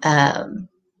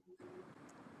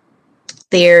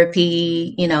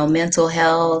 therapy, mental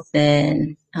health,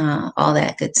 and all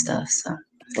that good stuff. So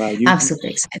Wow, I'm super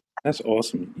excited. that's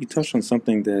awesome. You touched on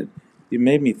something that you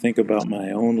made me think about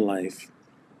my own life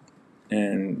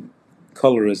and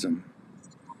colorism.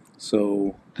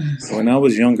 So when I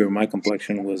was younger, my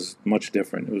complexion was much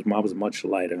different. I was much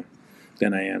lighter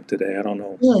than I am today. I don't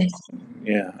know. Really?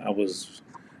 Yeah, I was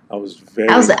I was very.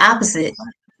 the opposite.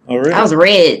 Oh, I really? was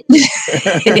red.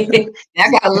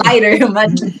 I got lighter.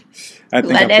 I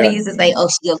think My I've daddy got used to say, "Oh,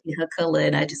 she'll get her color,"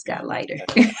 and I just got lighter.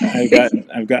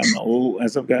 I've gotten old.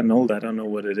 As I've gotten old, I don't know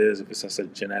what it is. If it's just a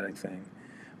genetic thing,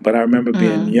 but I remember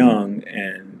being Mm, young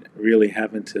and really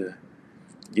having to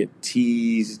get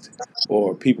teased,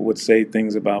 or people would say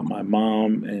things about my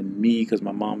mom and me because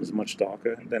my mom is much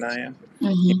darker than I am,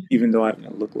 mhm. even though I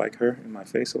look like her in my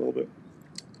face a little bit.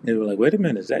 They were like, "Wait a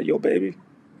minute, is that your baby?"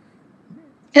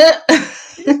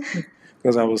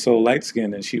 Because I was so light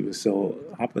skinned and she was so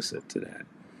opposite to that.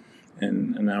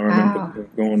 And I remember Wow.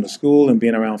 going to school and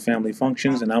being around family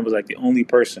functions, and I was like the only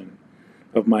person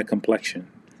of my complexion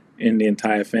in the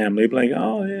entire family. They'd be like,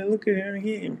 "Oh yeah, look at him.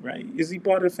 He right? Is he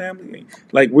part of the family?"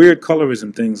 Like weird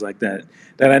colorism things like that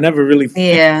that I never really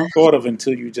Yeah. thought of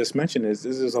until you just mentioned this.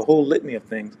 This is a whole litany of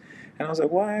things, and I was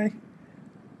like, why?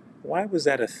 Why was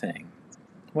that a thing?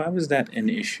 Why was that an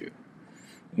issue?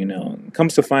 It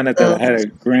comes to find out that So, I had a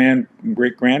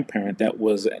great grandparent that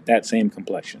was that same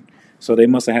complexion. So they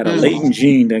must have had a latent mm,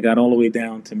 gene that got all the way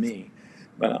down to me.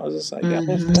 But I was just like,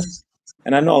 mhm.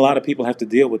 and I know a lot of people have to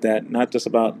deal with that, not just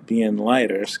about being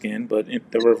lighter skin, but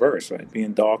the reverse, right?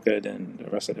 Being darker than the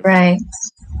rest of the family.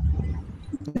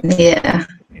 Right. Yeah.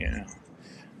 Yeah.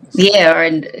 So, Yeah. Or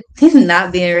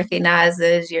not being recognized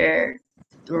as your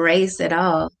race at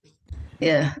all.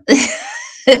 Yeah.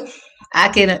 I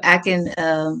can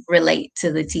relate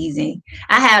to the teasing.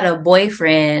 I had a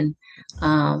boyfriend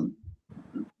um,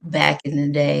 back in the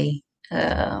day,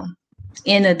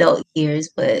 in adult years,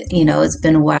 but it's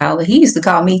been a while. But he used to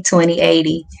call me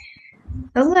 2080.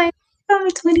 I was like, call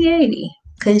me 2080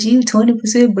 because you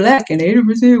 20% black and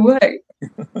 80% white.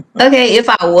 Okay, if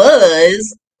I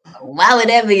was, why would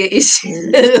that be an right,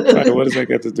 issue? what does that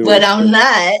got to do But with I'm it?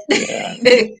 not. Yeah.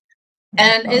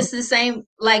 And Uh, it's the same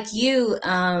like you.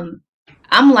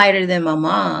 I'm lighter than my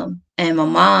mom, and my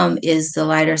mom is the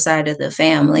lighter side of the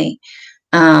family.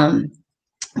 Um,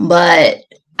 but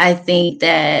I think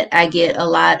that I get a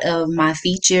lot of my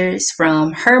features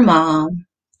from her mom,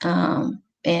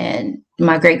 and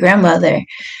my great grandmother,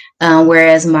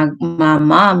 whereas my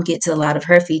mom gets a lot of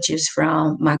her features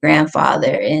from my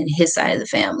grandfather and his side of the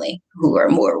family, who are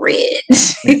more red,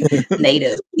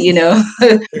 native, yeah.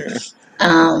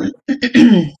 um,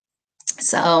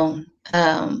 so,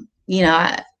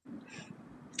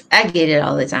 I get it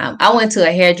all the time. I went to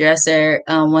a hairdresser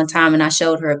one time and I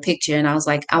showed her a picture and I was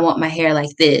like, I want my hair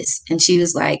like this. And she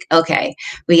was like, okay,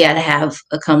 we got to have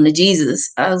a come to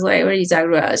Jesus. I was like, what are you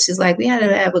talking about? She's like, we got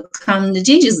to have a come to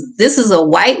Jesus. This is a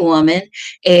white woman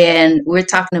and we're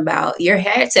talking about your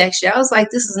hair texture. I was like,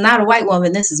 this is not a white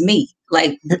woman. This is me.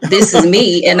 Like, this is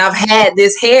me. And I've had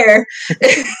this hair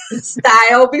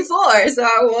style before. So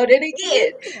I want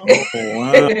it Oh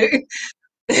wow. again.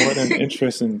 What an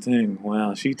interesting thing.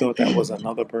 Wow. She thought that was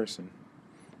another person.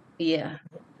 Yeah.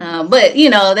 But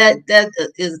that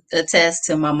is a test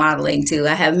to my modeling too.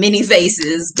 I have many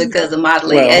faces because of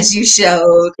modeling, Well, as you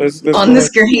showed let's on go the back.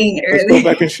 screen Let's go earlier.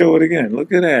 back and show it again.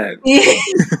 Look at that.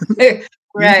 You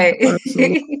Right. got some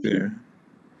look there.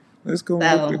 Let's go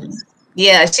and look So at it.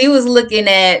 yeah, she was looking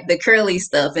at the curly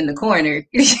stuff in the corner,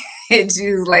 and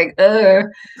she was like,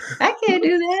 I can't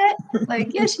do that."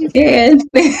 Like, yes, you can.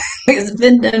 It's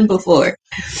been done before.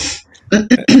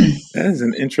 That is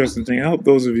an interesting thing. I hope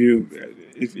those of you,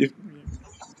 if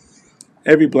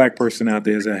every black person out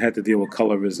there has had to deal with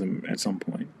colorism at some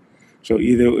point. So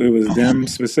either it was them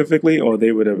specifically, or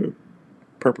they were the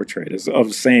perpetrators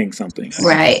of saying something.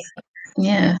 Right.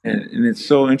 Yeah. And it's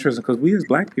so interesting because we as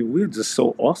black people, we are just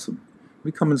so awesome.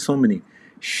 We come in so many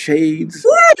shades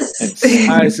and Yes.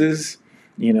 sizes,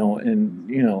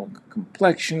 and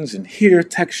complexions and hair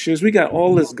textures. We got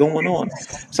all this going on.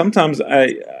 Sometimes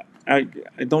I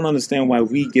I don't understand why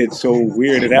we get so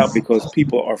weirded out because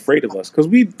people are afraid of us. Because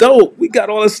we don't. We got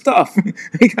all this stuff.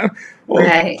 we got all.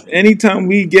 Right. Anytime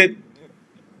we get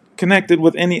connected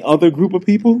with any other group of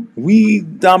people, we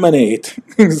dominate.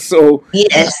 so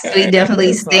Yes, we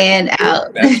definitely so I can stand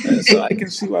out. so I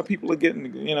can see why people are getting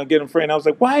afraid. And I was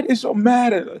like, why are they so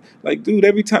mad at? Like, dude,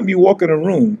 every time you walk in a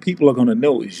room, people are gonna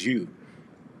know it's you.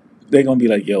 They're gonna be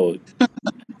like, yo.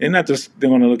 They're not just they're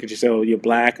gonna look at you and say, oh, you're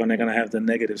black, or they're gonna have the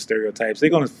negative stereotypes. They're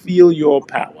gonna feel your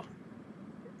power.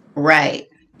 Right.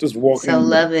 Just walking So in the.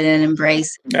 love it and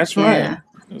embrace it. That's right. Yeah.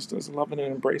 Just love it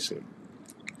and embrace it.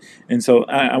 And so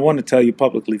I want to tell you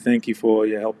publicly, thank you for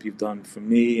your help you've done for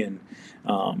me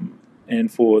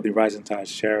and for the Rising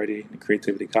Tides charity, the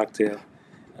Creativity Cocktail.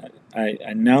 I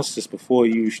announced this before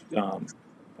you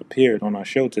appeared on our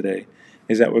show today,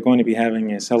 is that we're going to be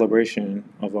having a celebration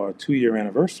of our 2 year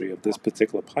anniversary of this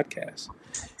particular podcast.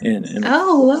 And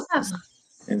Oh, wow.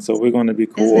 and so we're going to be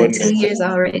It's been two coordinating. years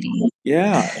already.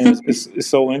 Yeah, and it's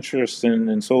so interesting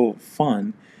and so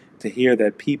fun to hear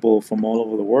that people from all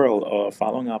over the world are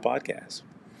following our podcast.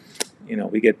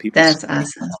 We get people That's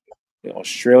awesome.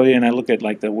 Australia, and I look at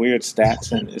like the weird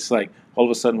stats, and it's like all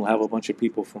of a sudden we'll have a bunch of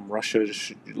people from Russia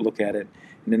look at it,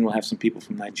 and then we'll have some people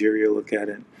from Nigeria look at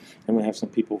it, and we'll have some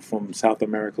people from South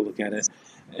America look at it,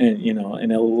 and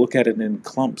they'll look at it in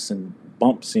clumps and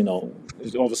bumps. All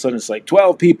of a sudden it's like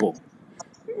 12 people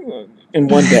in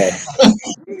one day.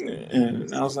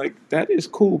 And I was like, that is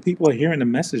cool. People are hearing the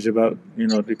message about,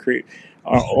 the create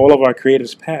all of our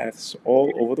creatives paths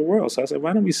all over the world. So I said,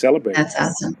 why don't we celebrate? That's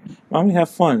awesome. Why don't we have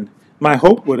fun? My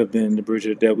hope would have been,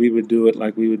 Bridget, that we would do it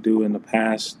like we would do in the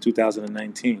past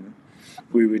 2019.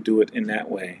 We would do it in that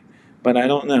way. But I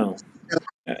don't know.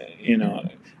 Uh, you know,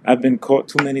 I've been caught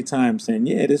too many times saying,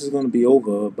 yeah, this is going to be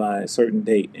over by a certain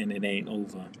date, and it ain't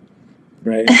over.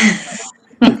 Right?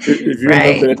 If you Right.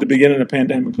 remember at the beginning of the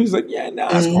pandemic, people was like, yeah, no,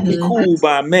 it's going to be Hmm. cool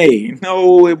by May.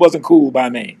 No, it wasn't cool by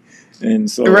May. And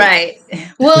so, Right.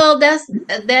 Well, that's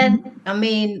that. I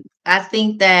mean, I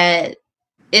think that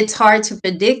it's hard to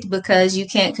predict because you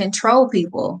can't control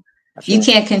people. that's You right.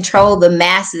 can't control the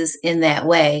masses in that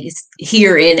way. It's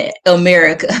here in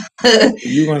America.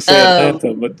 You're going to say um,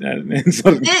 Atlanta, but and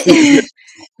so too. in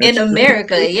That's true.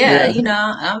 America, yeah,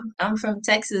 Yeah. I'm from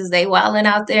Texas. They wilding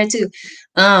out there too.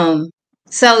 Um,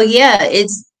 so yeah,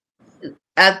 it's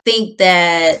I think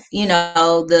that,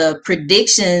 the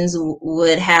predictions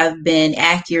would have been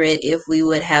accurate if we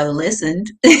would have listened,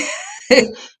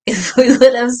 if we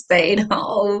would have stayed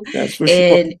home That's for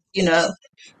sure. and,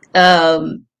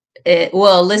 um,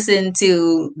 well, listen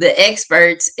to the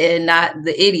experts and not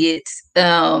the idiots,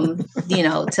 telling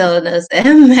us that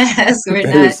masks were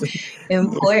That not is,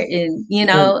 important, and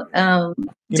I have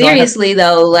seriously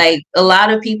though, like a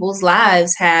lot of people's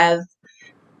lives have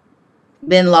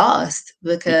been lost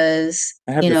because,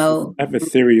 I have a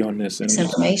theory on this, and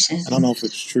misinformation. I don't know if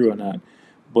it's true or not,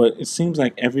 but it seems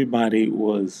like everybody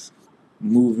was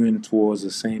moving towards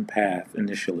the same path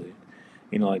initially.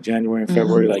 Like January and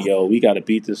February, Hmm. like, yo, we got to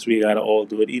beat this. We got to all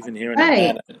do it. Even here in Right.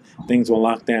 Atlanta, things were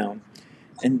locked down.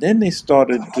 And then they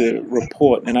started to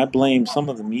report, and I blame some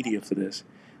of the media for this.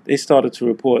 They started to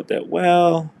report that,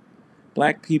 well,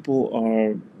 black people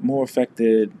are more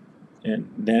affected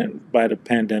than by the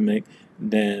pandemic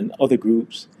than other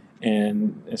groups.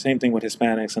 And the same thing with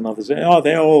Hispanics and others. Oh,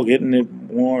 they're all getting it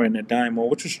more and they're dying more,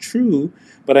 which is true.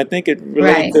 But I think it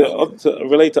Right.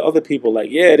 relate to other people.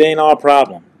 Like, yeah, it ain't our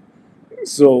problem.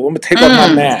 So I'm gonna take off my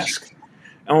Mm. mask.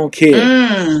 I don't care.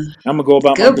 Mm. I'm gonna go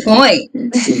about my Good business point.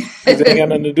 because it ain't got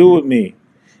nothing to do with me.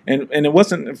 And it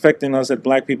wasn't affecting us as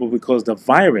black people because the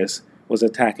virus was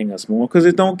attacking us more because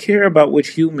it don't care about which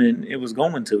human it was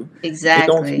going to. It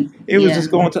don't. Exactly. It was Yeah. just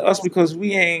going to us because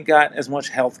we ain't got as much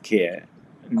health care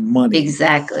money to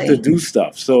Exactly. do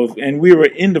stuff. So and we were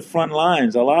in the front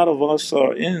lines. A lot of us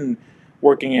are in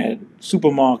working at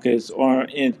supermarkets or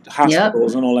in Yep.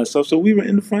 hospitals and all that stuff. So we were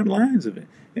in the front lines of it.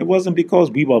 It wasn't because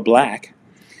we were black.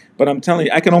 But I'm telling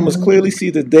you, I can almost Mhm. clearly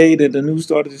see the day that the news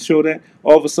started to show that.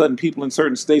 All of a sudden, people in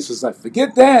certain states was like,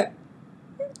 "Forget that!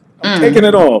 I'm taking Mm.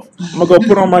 it off. I'm gonna go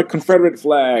put on my Confederate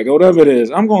flag or whatever it is.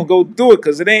 I'm gonna go do it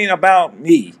because it ain't about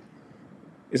me.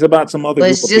 It's about some other group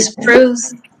Which of just people."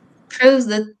 proves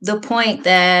the point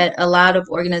that a lot of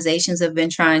organizations have been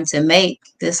trying to make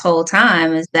this whole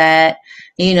time is that,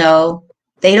 you know,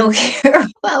 they don't care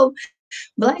about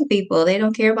black people. They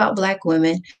don't care about black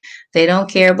women. They don't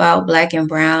care about black and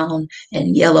brown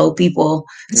and yellow people.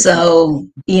 That's right. So,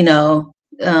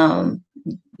 um,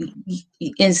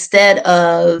 instead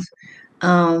of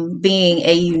being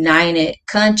a united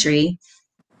country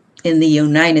in the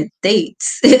United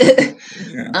States,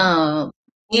 Yeah. um,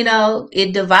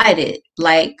 it divided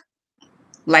like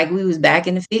we was back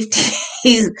in the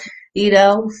 50s,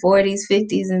 40s,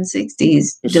 50s, and 60s,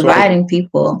 It's sort of, dividing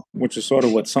people. which is sort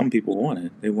of what some people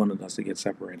wanted. They wanted us to get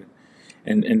separated.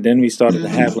 And then we started to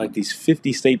have Hmm. like these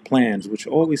 50 state plans, which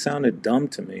always sounded dumb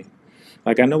to me.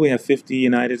 Like I know we have 50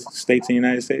 United States in the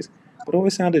United States, but it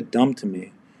always sounded dumb to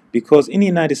me because in the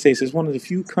United States is one of the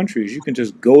few countries you can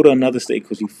just go to another state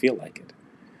because you feel like it,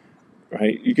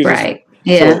 right? You could just Right.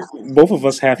 Yeah. so both of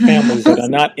us have families that are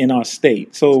not in our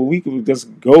state, so we could just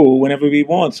go whenever we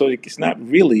want. So it's not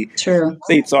really True.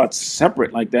 states are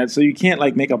separate like that. So you can't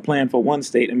like make a plan for one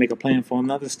state and make a plan for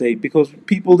another state because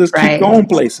people just keep Right. going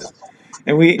places.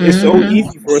 And it's so Hmm.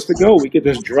 easy for us to go. We could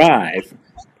just drive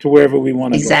to wherever we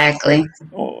want to go. Exactly.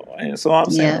 Oh, and so I'm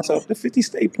saying to Yeah. myself, the 50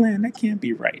 state plan, that can't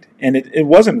be right. And it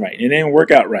wasn't right. It didn't work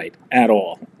out right at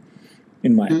all,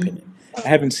 in my opinion. Mhm. I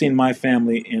haven't seen my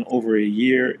family in over a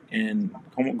year and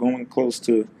going close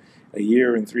to a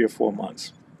year and 3 or 4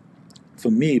 months. For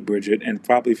me, Bridget, and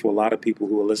probably for a lot of people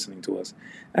who are listening to us,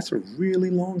 that's a really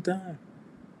long time.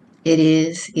 It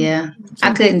is. Yeah. I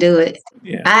Some couldn't people, do it.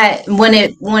 yeah. I when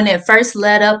it first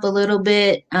let up a little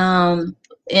bit,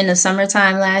 in the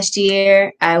summertime last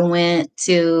year, I went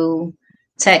to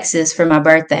Texas for my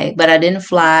birthday, but I didn't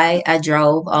fly. I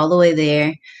drove all the way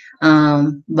there,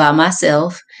 by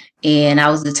myself. And I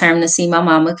was determined to see my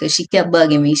mama because she kept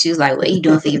bugging me. She was like, "What are you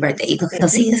doing for your birthday? You gonna come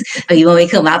see us? Or you want me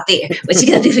to come out there? What you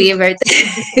gonna do for your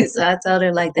birthday?" So I told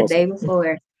her like the day Awesome.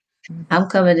 before, "I'm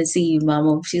coming to see you,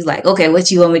 mama." She's like, "Okay, what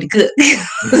you want me to cook?"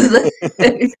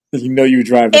 You know you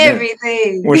driving then.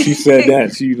 Everything. When she said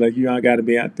that, she was like, "You all got to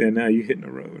be out there now. You hitting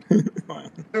the road." Wow.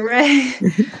 Right.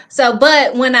 So,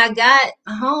 but when I got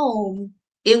home,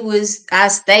 I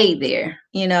stayed there,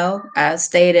 I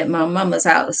stayed at my mama's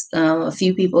house. A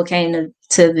few people came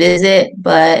to visit,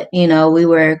 but, we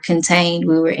were contained.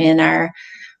 We were in our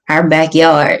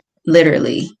backyard,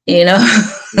 literally, Yeah.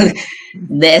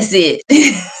 That's it.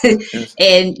 Yes.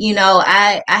 And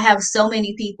I have so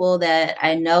many people that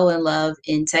I know and love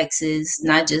in Texas,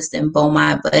 not just in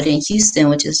Beaumont, but in Houston,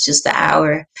 which is just an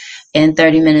hour and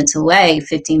 30 minutes away,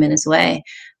 15 minutes away.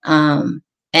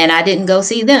 And I didn't go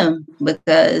see them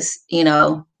because,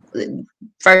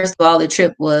 first of all, the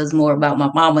trip was more about my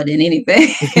mama than anything,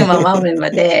 and my mom and my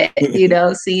dad,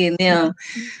 seeing them.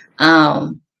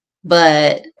 Um,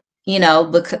 but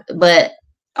but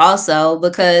also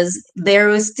because there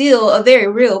was still a very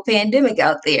real pandemic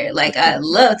out there. Like I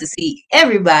love to see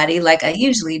everybody like I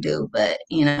usually do, but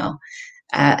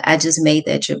I just made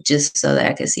that trip just so that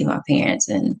I could see my parents,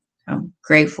 and I'm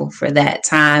grateful for that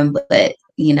time. But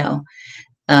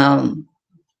um,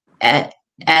 at,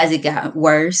 as it got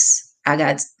worse, I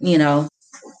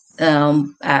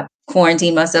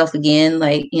quarantined myself again.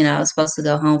 Like, I was supposed to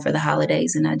go home for the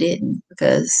holidays and I didn't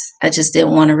because I just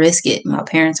didn't want to risk it. My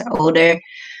parents are older,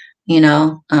 you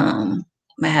know.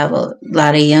 I have a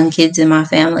lot of young kids in my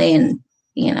family, and,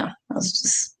 I was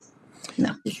just,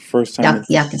 It's the first time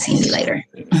y'all can see me later.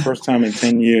 first time in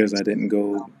 10 years I didn't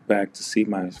go back to see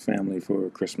my family for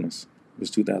Christmas. It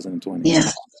was 2020. Yeah.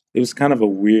 It was kind of a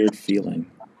weird feeling.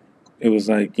 It was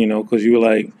like, because you were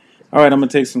like, all right, I'm going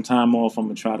to take some time off. I'm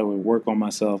going to try to work on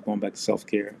myself, going back to self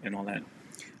care and all that. I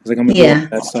was like, I'm going to do all Yeah.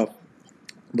 that stuff.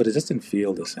 But it just didn't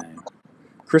feel the same.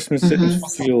 Christmas didn't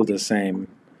Hmm. feel the same.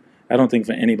 I don't think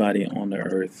for anybody on the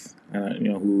earth,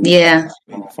 Yeah.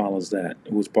 who follows that,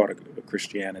 who was part of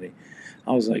Christianity.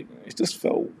 I was like, it just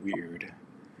felt weird.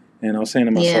 And I was saying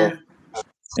to myself, Yeah.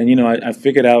 and I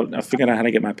figured out how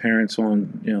to get my parents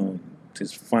on, to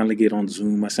finally get on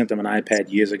Zoom. I sent them an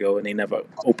iPad years ago, and they never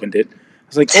opened it. I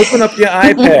was like, open up your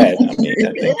iPad. I mean,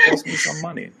 that thing cost me some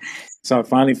money. So I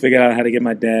finally figured out how to get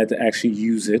my dad to actually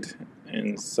use it,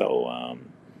 and so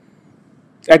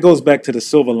that goes back to the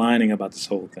silver lining about this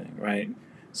whole thing, right?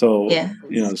 So Yeah.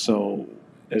 so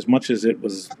as much as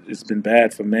it's been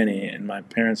bad for many, and my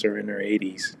parents are in their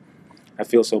 80s. I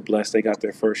feel so blessed. They got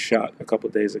their first shot a couple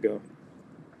of days ago.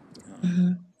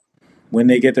 Hmm. When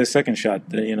they get their second shot,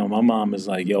 my mom is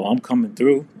like, "Yo, I'm coming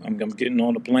through. I'm getting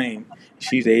on the plane."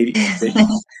 She's 80.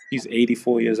 She's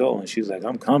 84 years old, and she's like,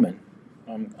 "I'm coming.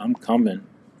 I'm coming."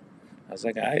 I was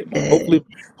like, "All right, Good.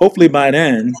 hopefully by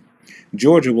then,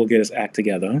 Georgia will get its act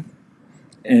together,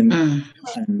 and Mm.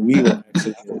 we will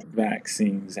actually get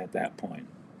vaccines at that point."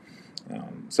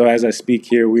 So as I speak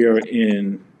here, we are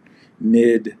in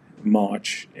mid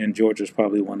March, and Georgia's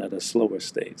probably one of the slower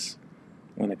states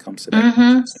when it comes to that.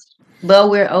 Hmm. But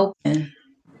we're open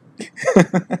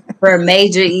for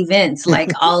major events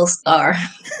like All Star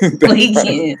That's right.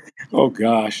 Weekend. Oh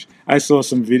gosh, I saw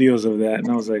some videos of that, and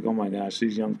I was like, "Oh my gosh,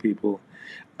 these young people."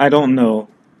 I don't know.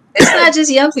 It's not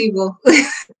just young people.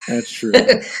 That's true.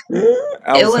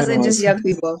 I It was saying to wasn't just myself, young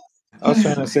people. I was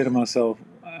trying to say to myself,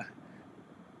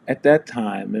 at that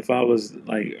time, if I was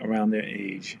like around their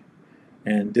age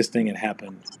and this thing had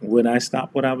happened, would I stop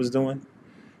what I was doing,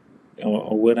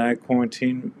 or would I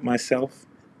quarantine myself,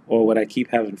 or would I keep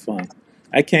having fun?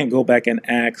 I can't go back and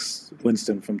ask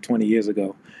Winston from 20 years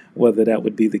ago whether that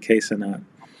would be the case or not.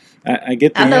 I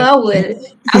get I the know answer. I would.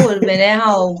 I would have been at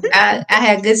home. I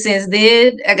had good sense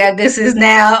then. I got good sense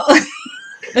now.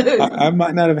 I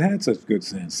might not have had such good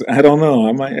sense. I don't know.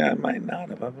 I might not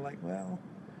have. I'm like, well,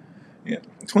 yeah.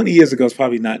 20 years ago is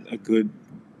probably not a good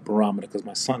barometer because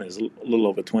my son is a little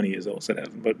over 20 years old, so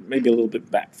that, but maybe a little bit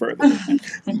back further than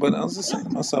that. But I was just saying to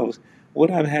myself,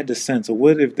 would I have had the sense, or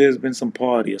would if there's been some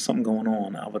party or something going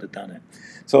on, I would have done it.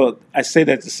 So I say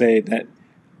that to say that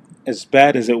as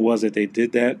bad as it was that they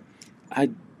did that, I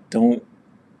don't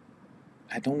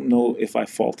I don't know if I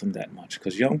fault them that much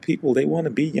because young people they want to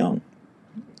be young.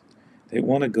 They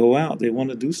want to go out. They want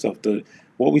to do stuff.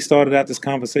 What we started out this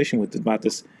conversation with about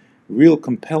this real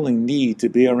compelling need to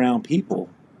be around people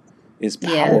is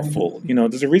Yeah, powerful.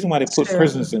 There's a reason why they it's put true.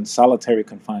 prisoners in solitary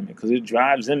confinement because it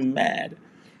drives them mad.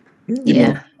 You know,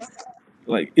 Yeah.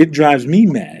 like it drives me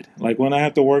mad. Like when I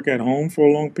have to work at home for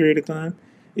a long period of time,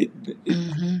 it, it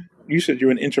Hmm. you said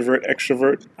you're an introvert,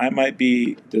 extrovert. I might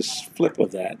be this flip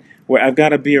of that, where I've got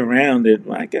to be around it.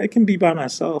 Like I can be by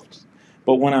myself,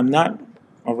 but when I'm not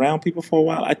around people for a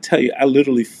while, I tell you, I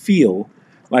literally feel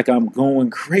like I'm going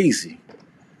crazy.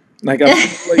 Like I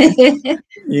feel like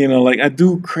like I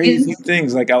do crazy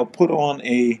things. Like uh, I'll put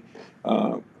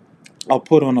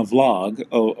on a vlog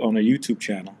on a YouTube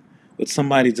channel with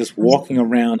somebody just walking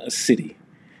around a city,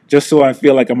 just so I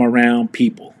feel like I'm around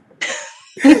people.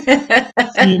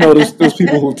 Those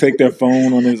people who take their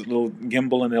phone on his little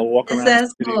gimbal and they'll walk around the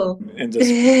That's city cool. and just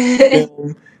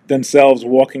film themselves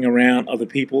walking around other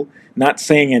people, not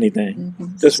saying anything,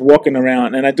 Mhm. just walking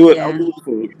around. And I do it. I'll Yeah. do it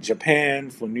for Japan,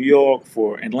 for New York,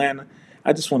 for Atlanta.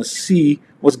 I just want to see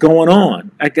what's going on.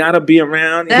 I gotta be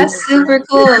around. That's super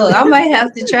cool. I might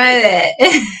have to try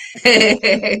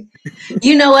that.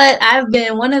 You know what?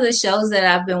 One of the shows that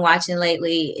I've been watching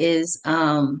lately is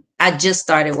I just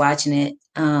started watching it.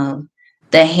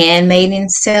 The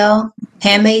Handmaid's Tale.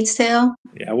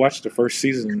 Yeah, I watched the first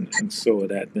season and so of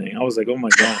that thing. I was like, oh my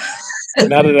gosh.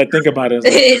 Now that I think about it, it's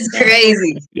like, oh It's my gosh.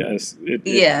 crazy. Yes, it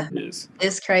Yeah, is.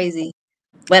 it's crazy.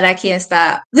 But I can't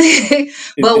stop. It,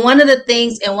 But it, one of the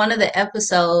things in one of the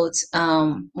episodes,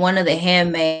 one of the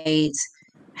handmaids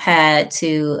had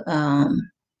to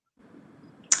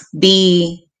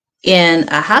be in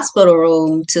a hospital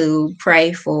room to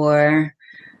pray for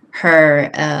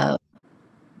her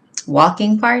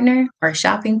walking partner or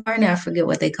shopping partner. I forget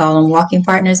what they call them, walking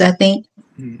partners, I think.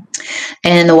 mm,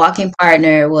 And the walking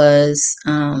partner was,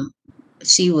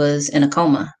 she was in a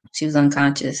coma. She was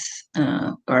unconscious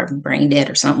or brain dead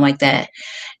or something like that.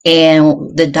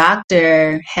 And the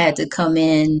doctor had to come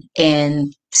in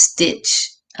and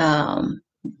stitch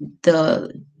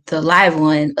the the live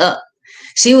one up.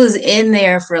 She was in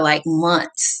there for like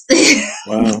months.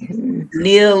 wow.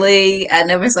 Kneeling. I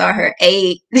never saw her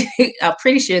eat. I'm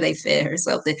pretty sure they fed her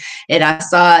something. And I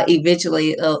saw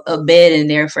eventually a bed in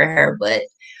there for her, but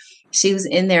she was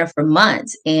in there for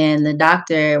months. And the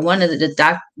doctor, one of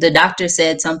the doctor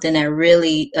said something that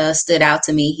really stood out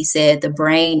to me. He said the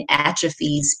brain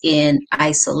atrophies in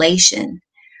isolation.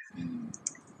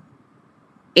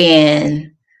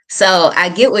 And so I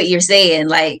get what you're saying.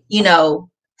 Like,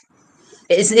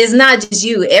 it's not just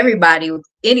you. Anybody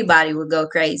would go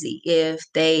crazy if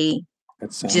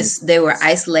That sounds they were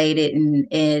isolated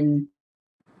and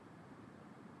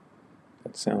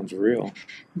that sounds real.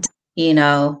 you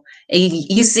know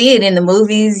you see it in the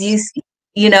movies.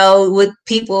 With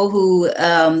people who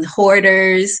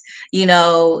hoarders,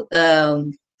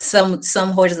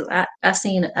 some hoarders.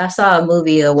 I saw a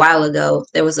movie a while ago.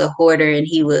 There was a hoarder and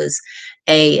he was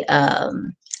a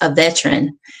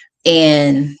veteran,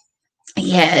 and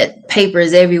he had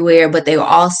papers everywhere, but they were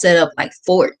all set up like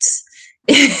forts.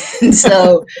 And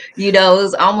so, it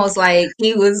was almost like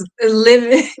he was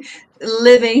living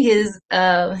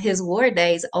his war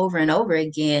days over and over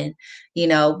again,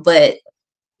 but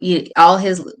all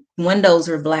his windows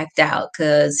were blacked out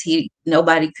because he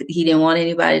didn't want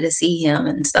anybody to see him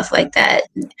and stuff like that.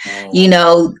 you Oh,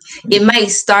 know it might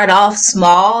start off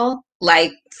small,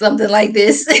 like something like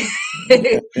this.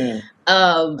 yeah, yeah.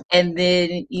 And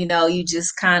then you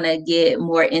just kind of get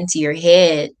more into your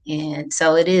head, and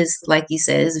so it is, like you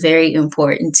said, it's very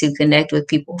important to connect with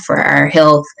people for our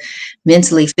health,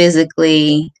 mentally,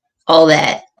 physically, all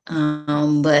that.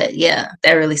 But yeah,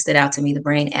 that really stood out to me. The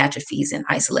brain atrophies in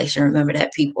isolation. Remember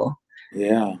that, people.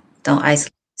 Yeah, Don't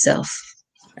isolate yourself.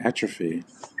 atrophy.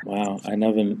 Wow, I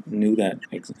never knew that.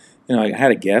 I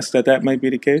had a guess that that might be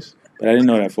the case, but I didn't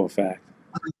know that for a fact.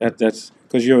 That's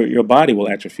because your body will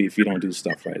atrophy if you don't do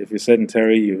stuff right. If you're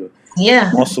sedentary, your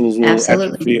Yeah, muscles will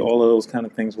absolutely. atrophy. All of those kind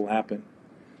of things will happen,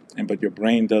 and but your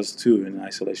brain does too in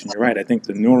isolation. You're right. I think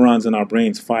the neurons in our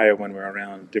brains fire when we're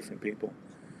around different people.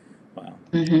 Wow,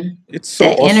 Hmm. it's so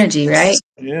That awesome. energy, right?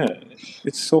 Yeah,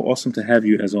 it's so awesome to have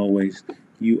you as always.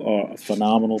 You are a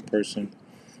phenomenal person.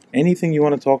 Anything you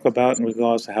want to talk about in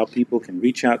regards to how people can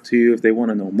reach out to you if they want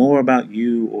to know more about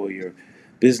you or your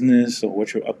business or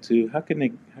what you're up to? How can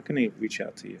they reach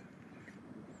out to you?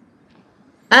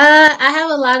 I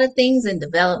have a lot of things in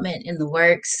development in the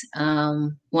works.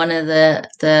 One of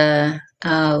the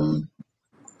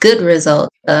good result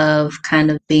of kind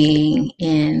of being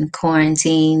in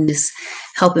quarantine is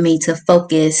helping me to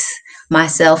focus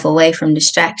myself away from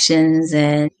distractions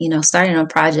and starting on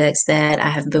projects that I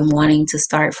have been wanting to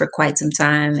start for quite some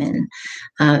time,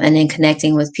 and then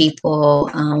connecting with people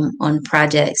on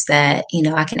projects that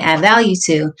I can add value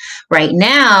to. Right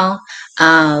now,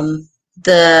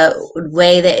 the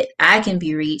way that I can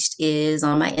be reached is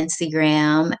on my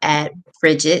Instagram at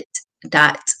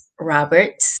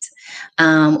Bridget.Roberts,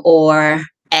 or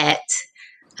at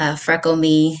freckle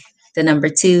me, the number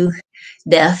two,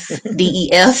 def,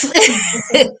 DEF,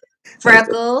 That's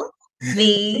freckle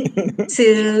me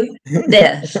to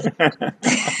death.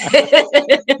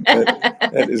 that,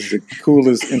 that is the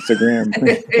coolest Instagram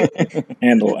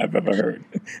handle I've ever heard.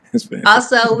 It's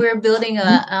fantastic. Also, we're building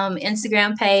a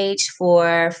Instagram page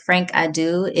for Frank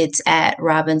Adu. It's at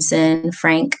Robinson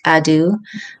Frank Adu.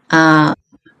 Um,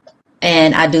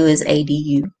 and Adu is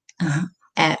ADU,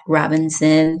 at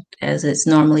Robinson as it's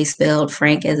normally spelled,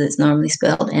 Frank as it's normally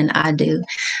spelled, and I do.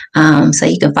 So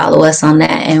you can follow us on that,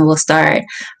 and we'll start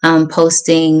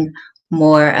posting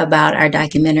more about our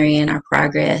documentary and our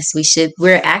progress.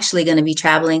 We're actually going to be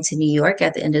traveling to New York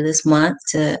at the end of this month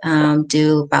to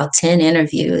do about 10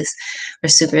 interviews. We're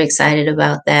super excited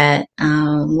about that.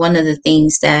 One of the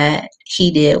things that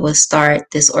he did was start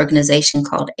this organization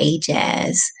called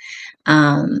AJAZZ,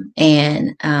 and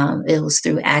it was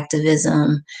through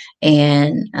activism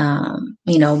and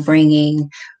bringing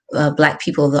Black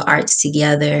people of the arts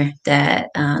together that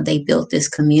they built this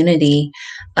community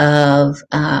of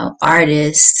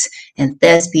artists and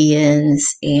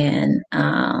thespians and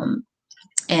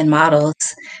models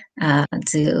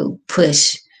to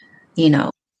push you know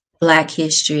Black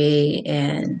history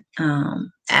and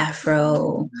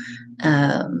Afro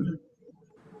um,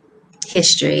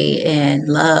 history and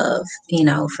love,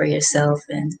 for yourself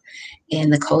and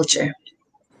the culture.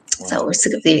 So Wow. we're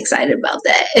super excited about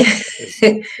It's that.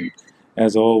 awesome.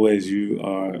 As always, you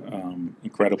are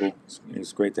incredible.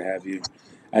 It's great to have you.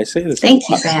 I say this a Thank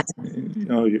you lot. for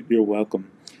having You're welcome.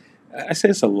 I say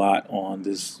this a lot on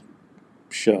this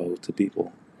show to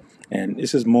people, and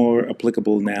this is more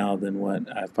applicable now than what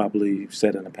I've probably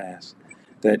said in the past.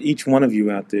 That each one of you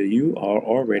out there, you are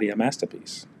already a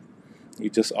masterpiece. You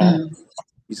just me. are.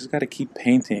 You just got to keep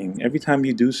painting. Every time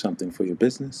you do something for your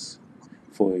business,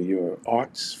 for your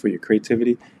arts, for your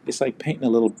creativity, it's like painting a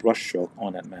little brushstroke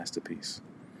on that masterpiece.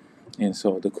 And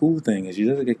so the cool thing is you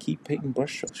just got to keep painting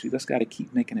brushstrokes. You just got to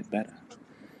keep making it better.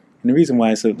 And the reason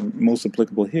why it's most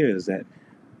applicable here is that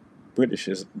Bridget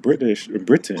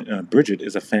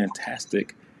is a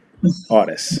fantastic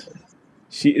artist.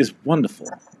 She is wonderful.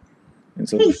 And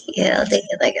so, Yeah, thank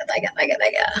you.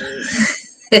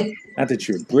 not that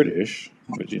you're British,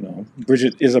 but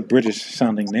Bridget is a British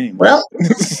sounding name. Well, I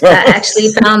So,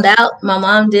 actually found out my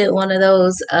mom did one of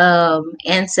those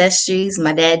ancestries.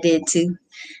 My dad did too.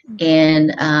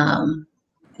 And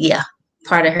yeah,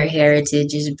 part of her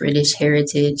heritage is British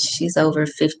heritage. She's over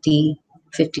 50%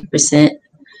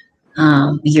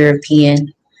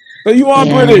 European. but you are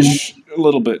And British a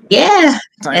little bit, yeah,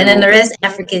 tiny and then little the bit. rest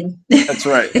African. That's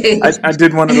right. I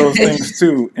did one of those things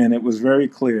too, and it was very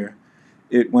clear.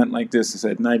 It went like this: it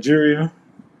said Nigeria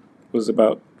was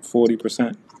about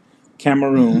 40%,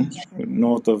 Cameroon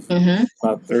north of Hmm.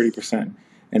 about 30%,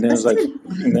 and then That's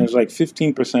good. there's like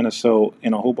 15% or so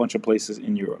in a whole bunch of places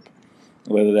in Europe,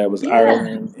 whether that was Yeah.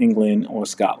 Ireland, England, or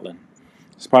Scotland.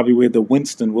 It's probably where the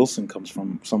Winston Wilson comes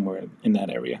from, somewhere in that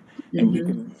area. And we Hmm.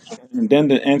 can, and then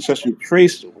the ancestry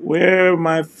traced where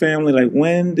my family, like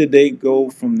when did they go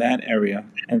from that area,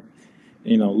 and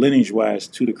lineage wise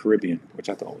to the Caribbean, which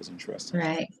I thought was interesting.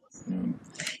 Right. Um,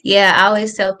 Yeah, I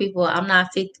always tell people I'm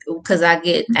not 50 because I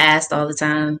get asked all the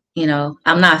time,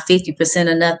 I'm not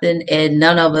 50% of nothing and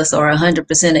none of us are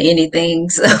 100% of anything.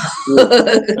 So, that's true.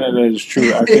 That is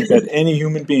true. I think that any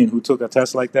human being who took a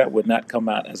test like that would not come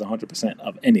out as 100%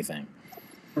 of anything.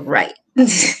 right. But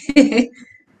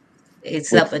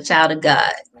Except a child of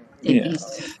God. If yeah,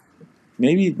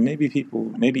 you, maybe people,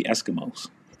 maybe Eskimos,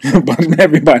 but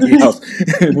everybody else,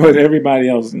 but everybody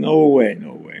else, no way,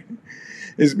 no way.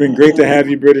 It's been great to have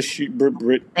you,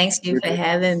 thanks you for Bridget.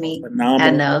 having me. I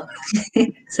Phenomenal. know.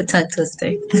 It's a tongue twister.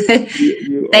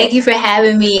 You are Thank you for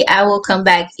having me. I will come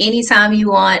back anytime you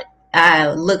want.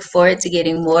 I look forward to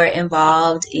getting more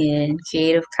involved in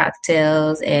Creative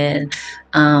Cocktails and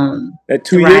that the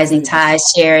 2 year Rising thing. Tide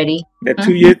charity. That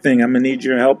two Hmm. year thing. I'm gonna need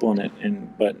your help on it,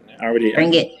 and but I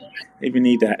Bring it. even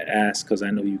need to ask because I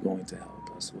know you're going to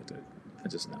help us with it. I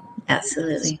just know.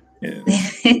 Absolutely. Yeah,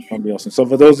 it's gonna be awesome. So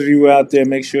for those of you out there,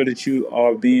 make sure that you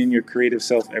are being your creative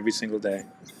self every single day.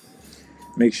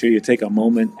 Make sure you take a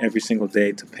moment every single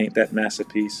day to paint that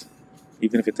masterpiece.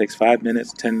 Even if it takes 5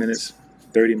 minutes, 10 minutes,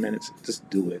 30 minutes, just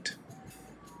do it.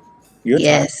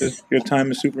 Yes. Your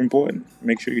time is super important.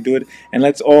 Make sure you do it. And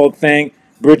let's all thank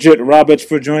Bridget Roberts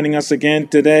for joining us again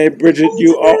today. Bridget,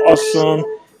 you are awesome.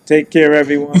 Take care,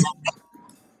 everyone.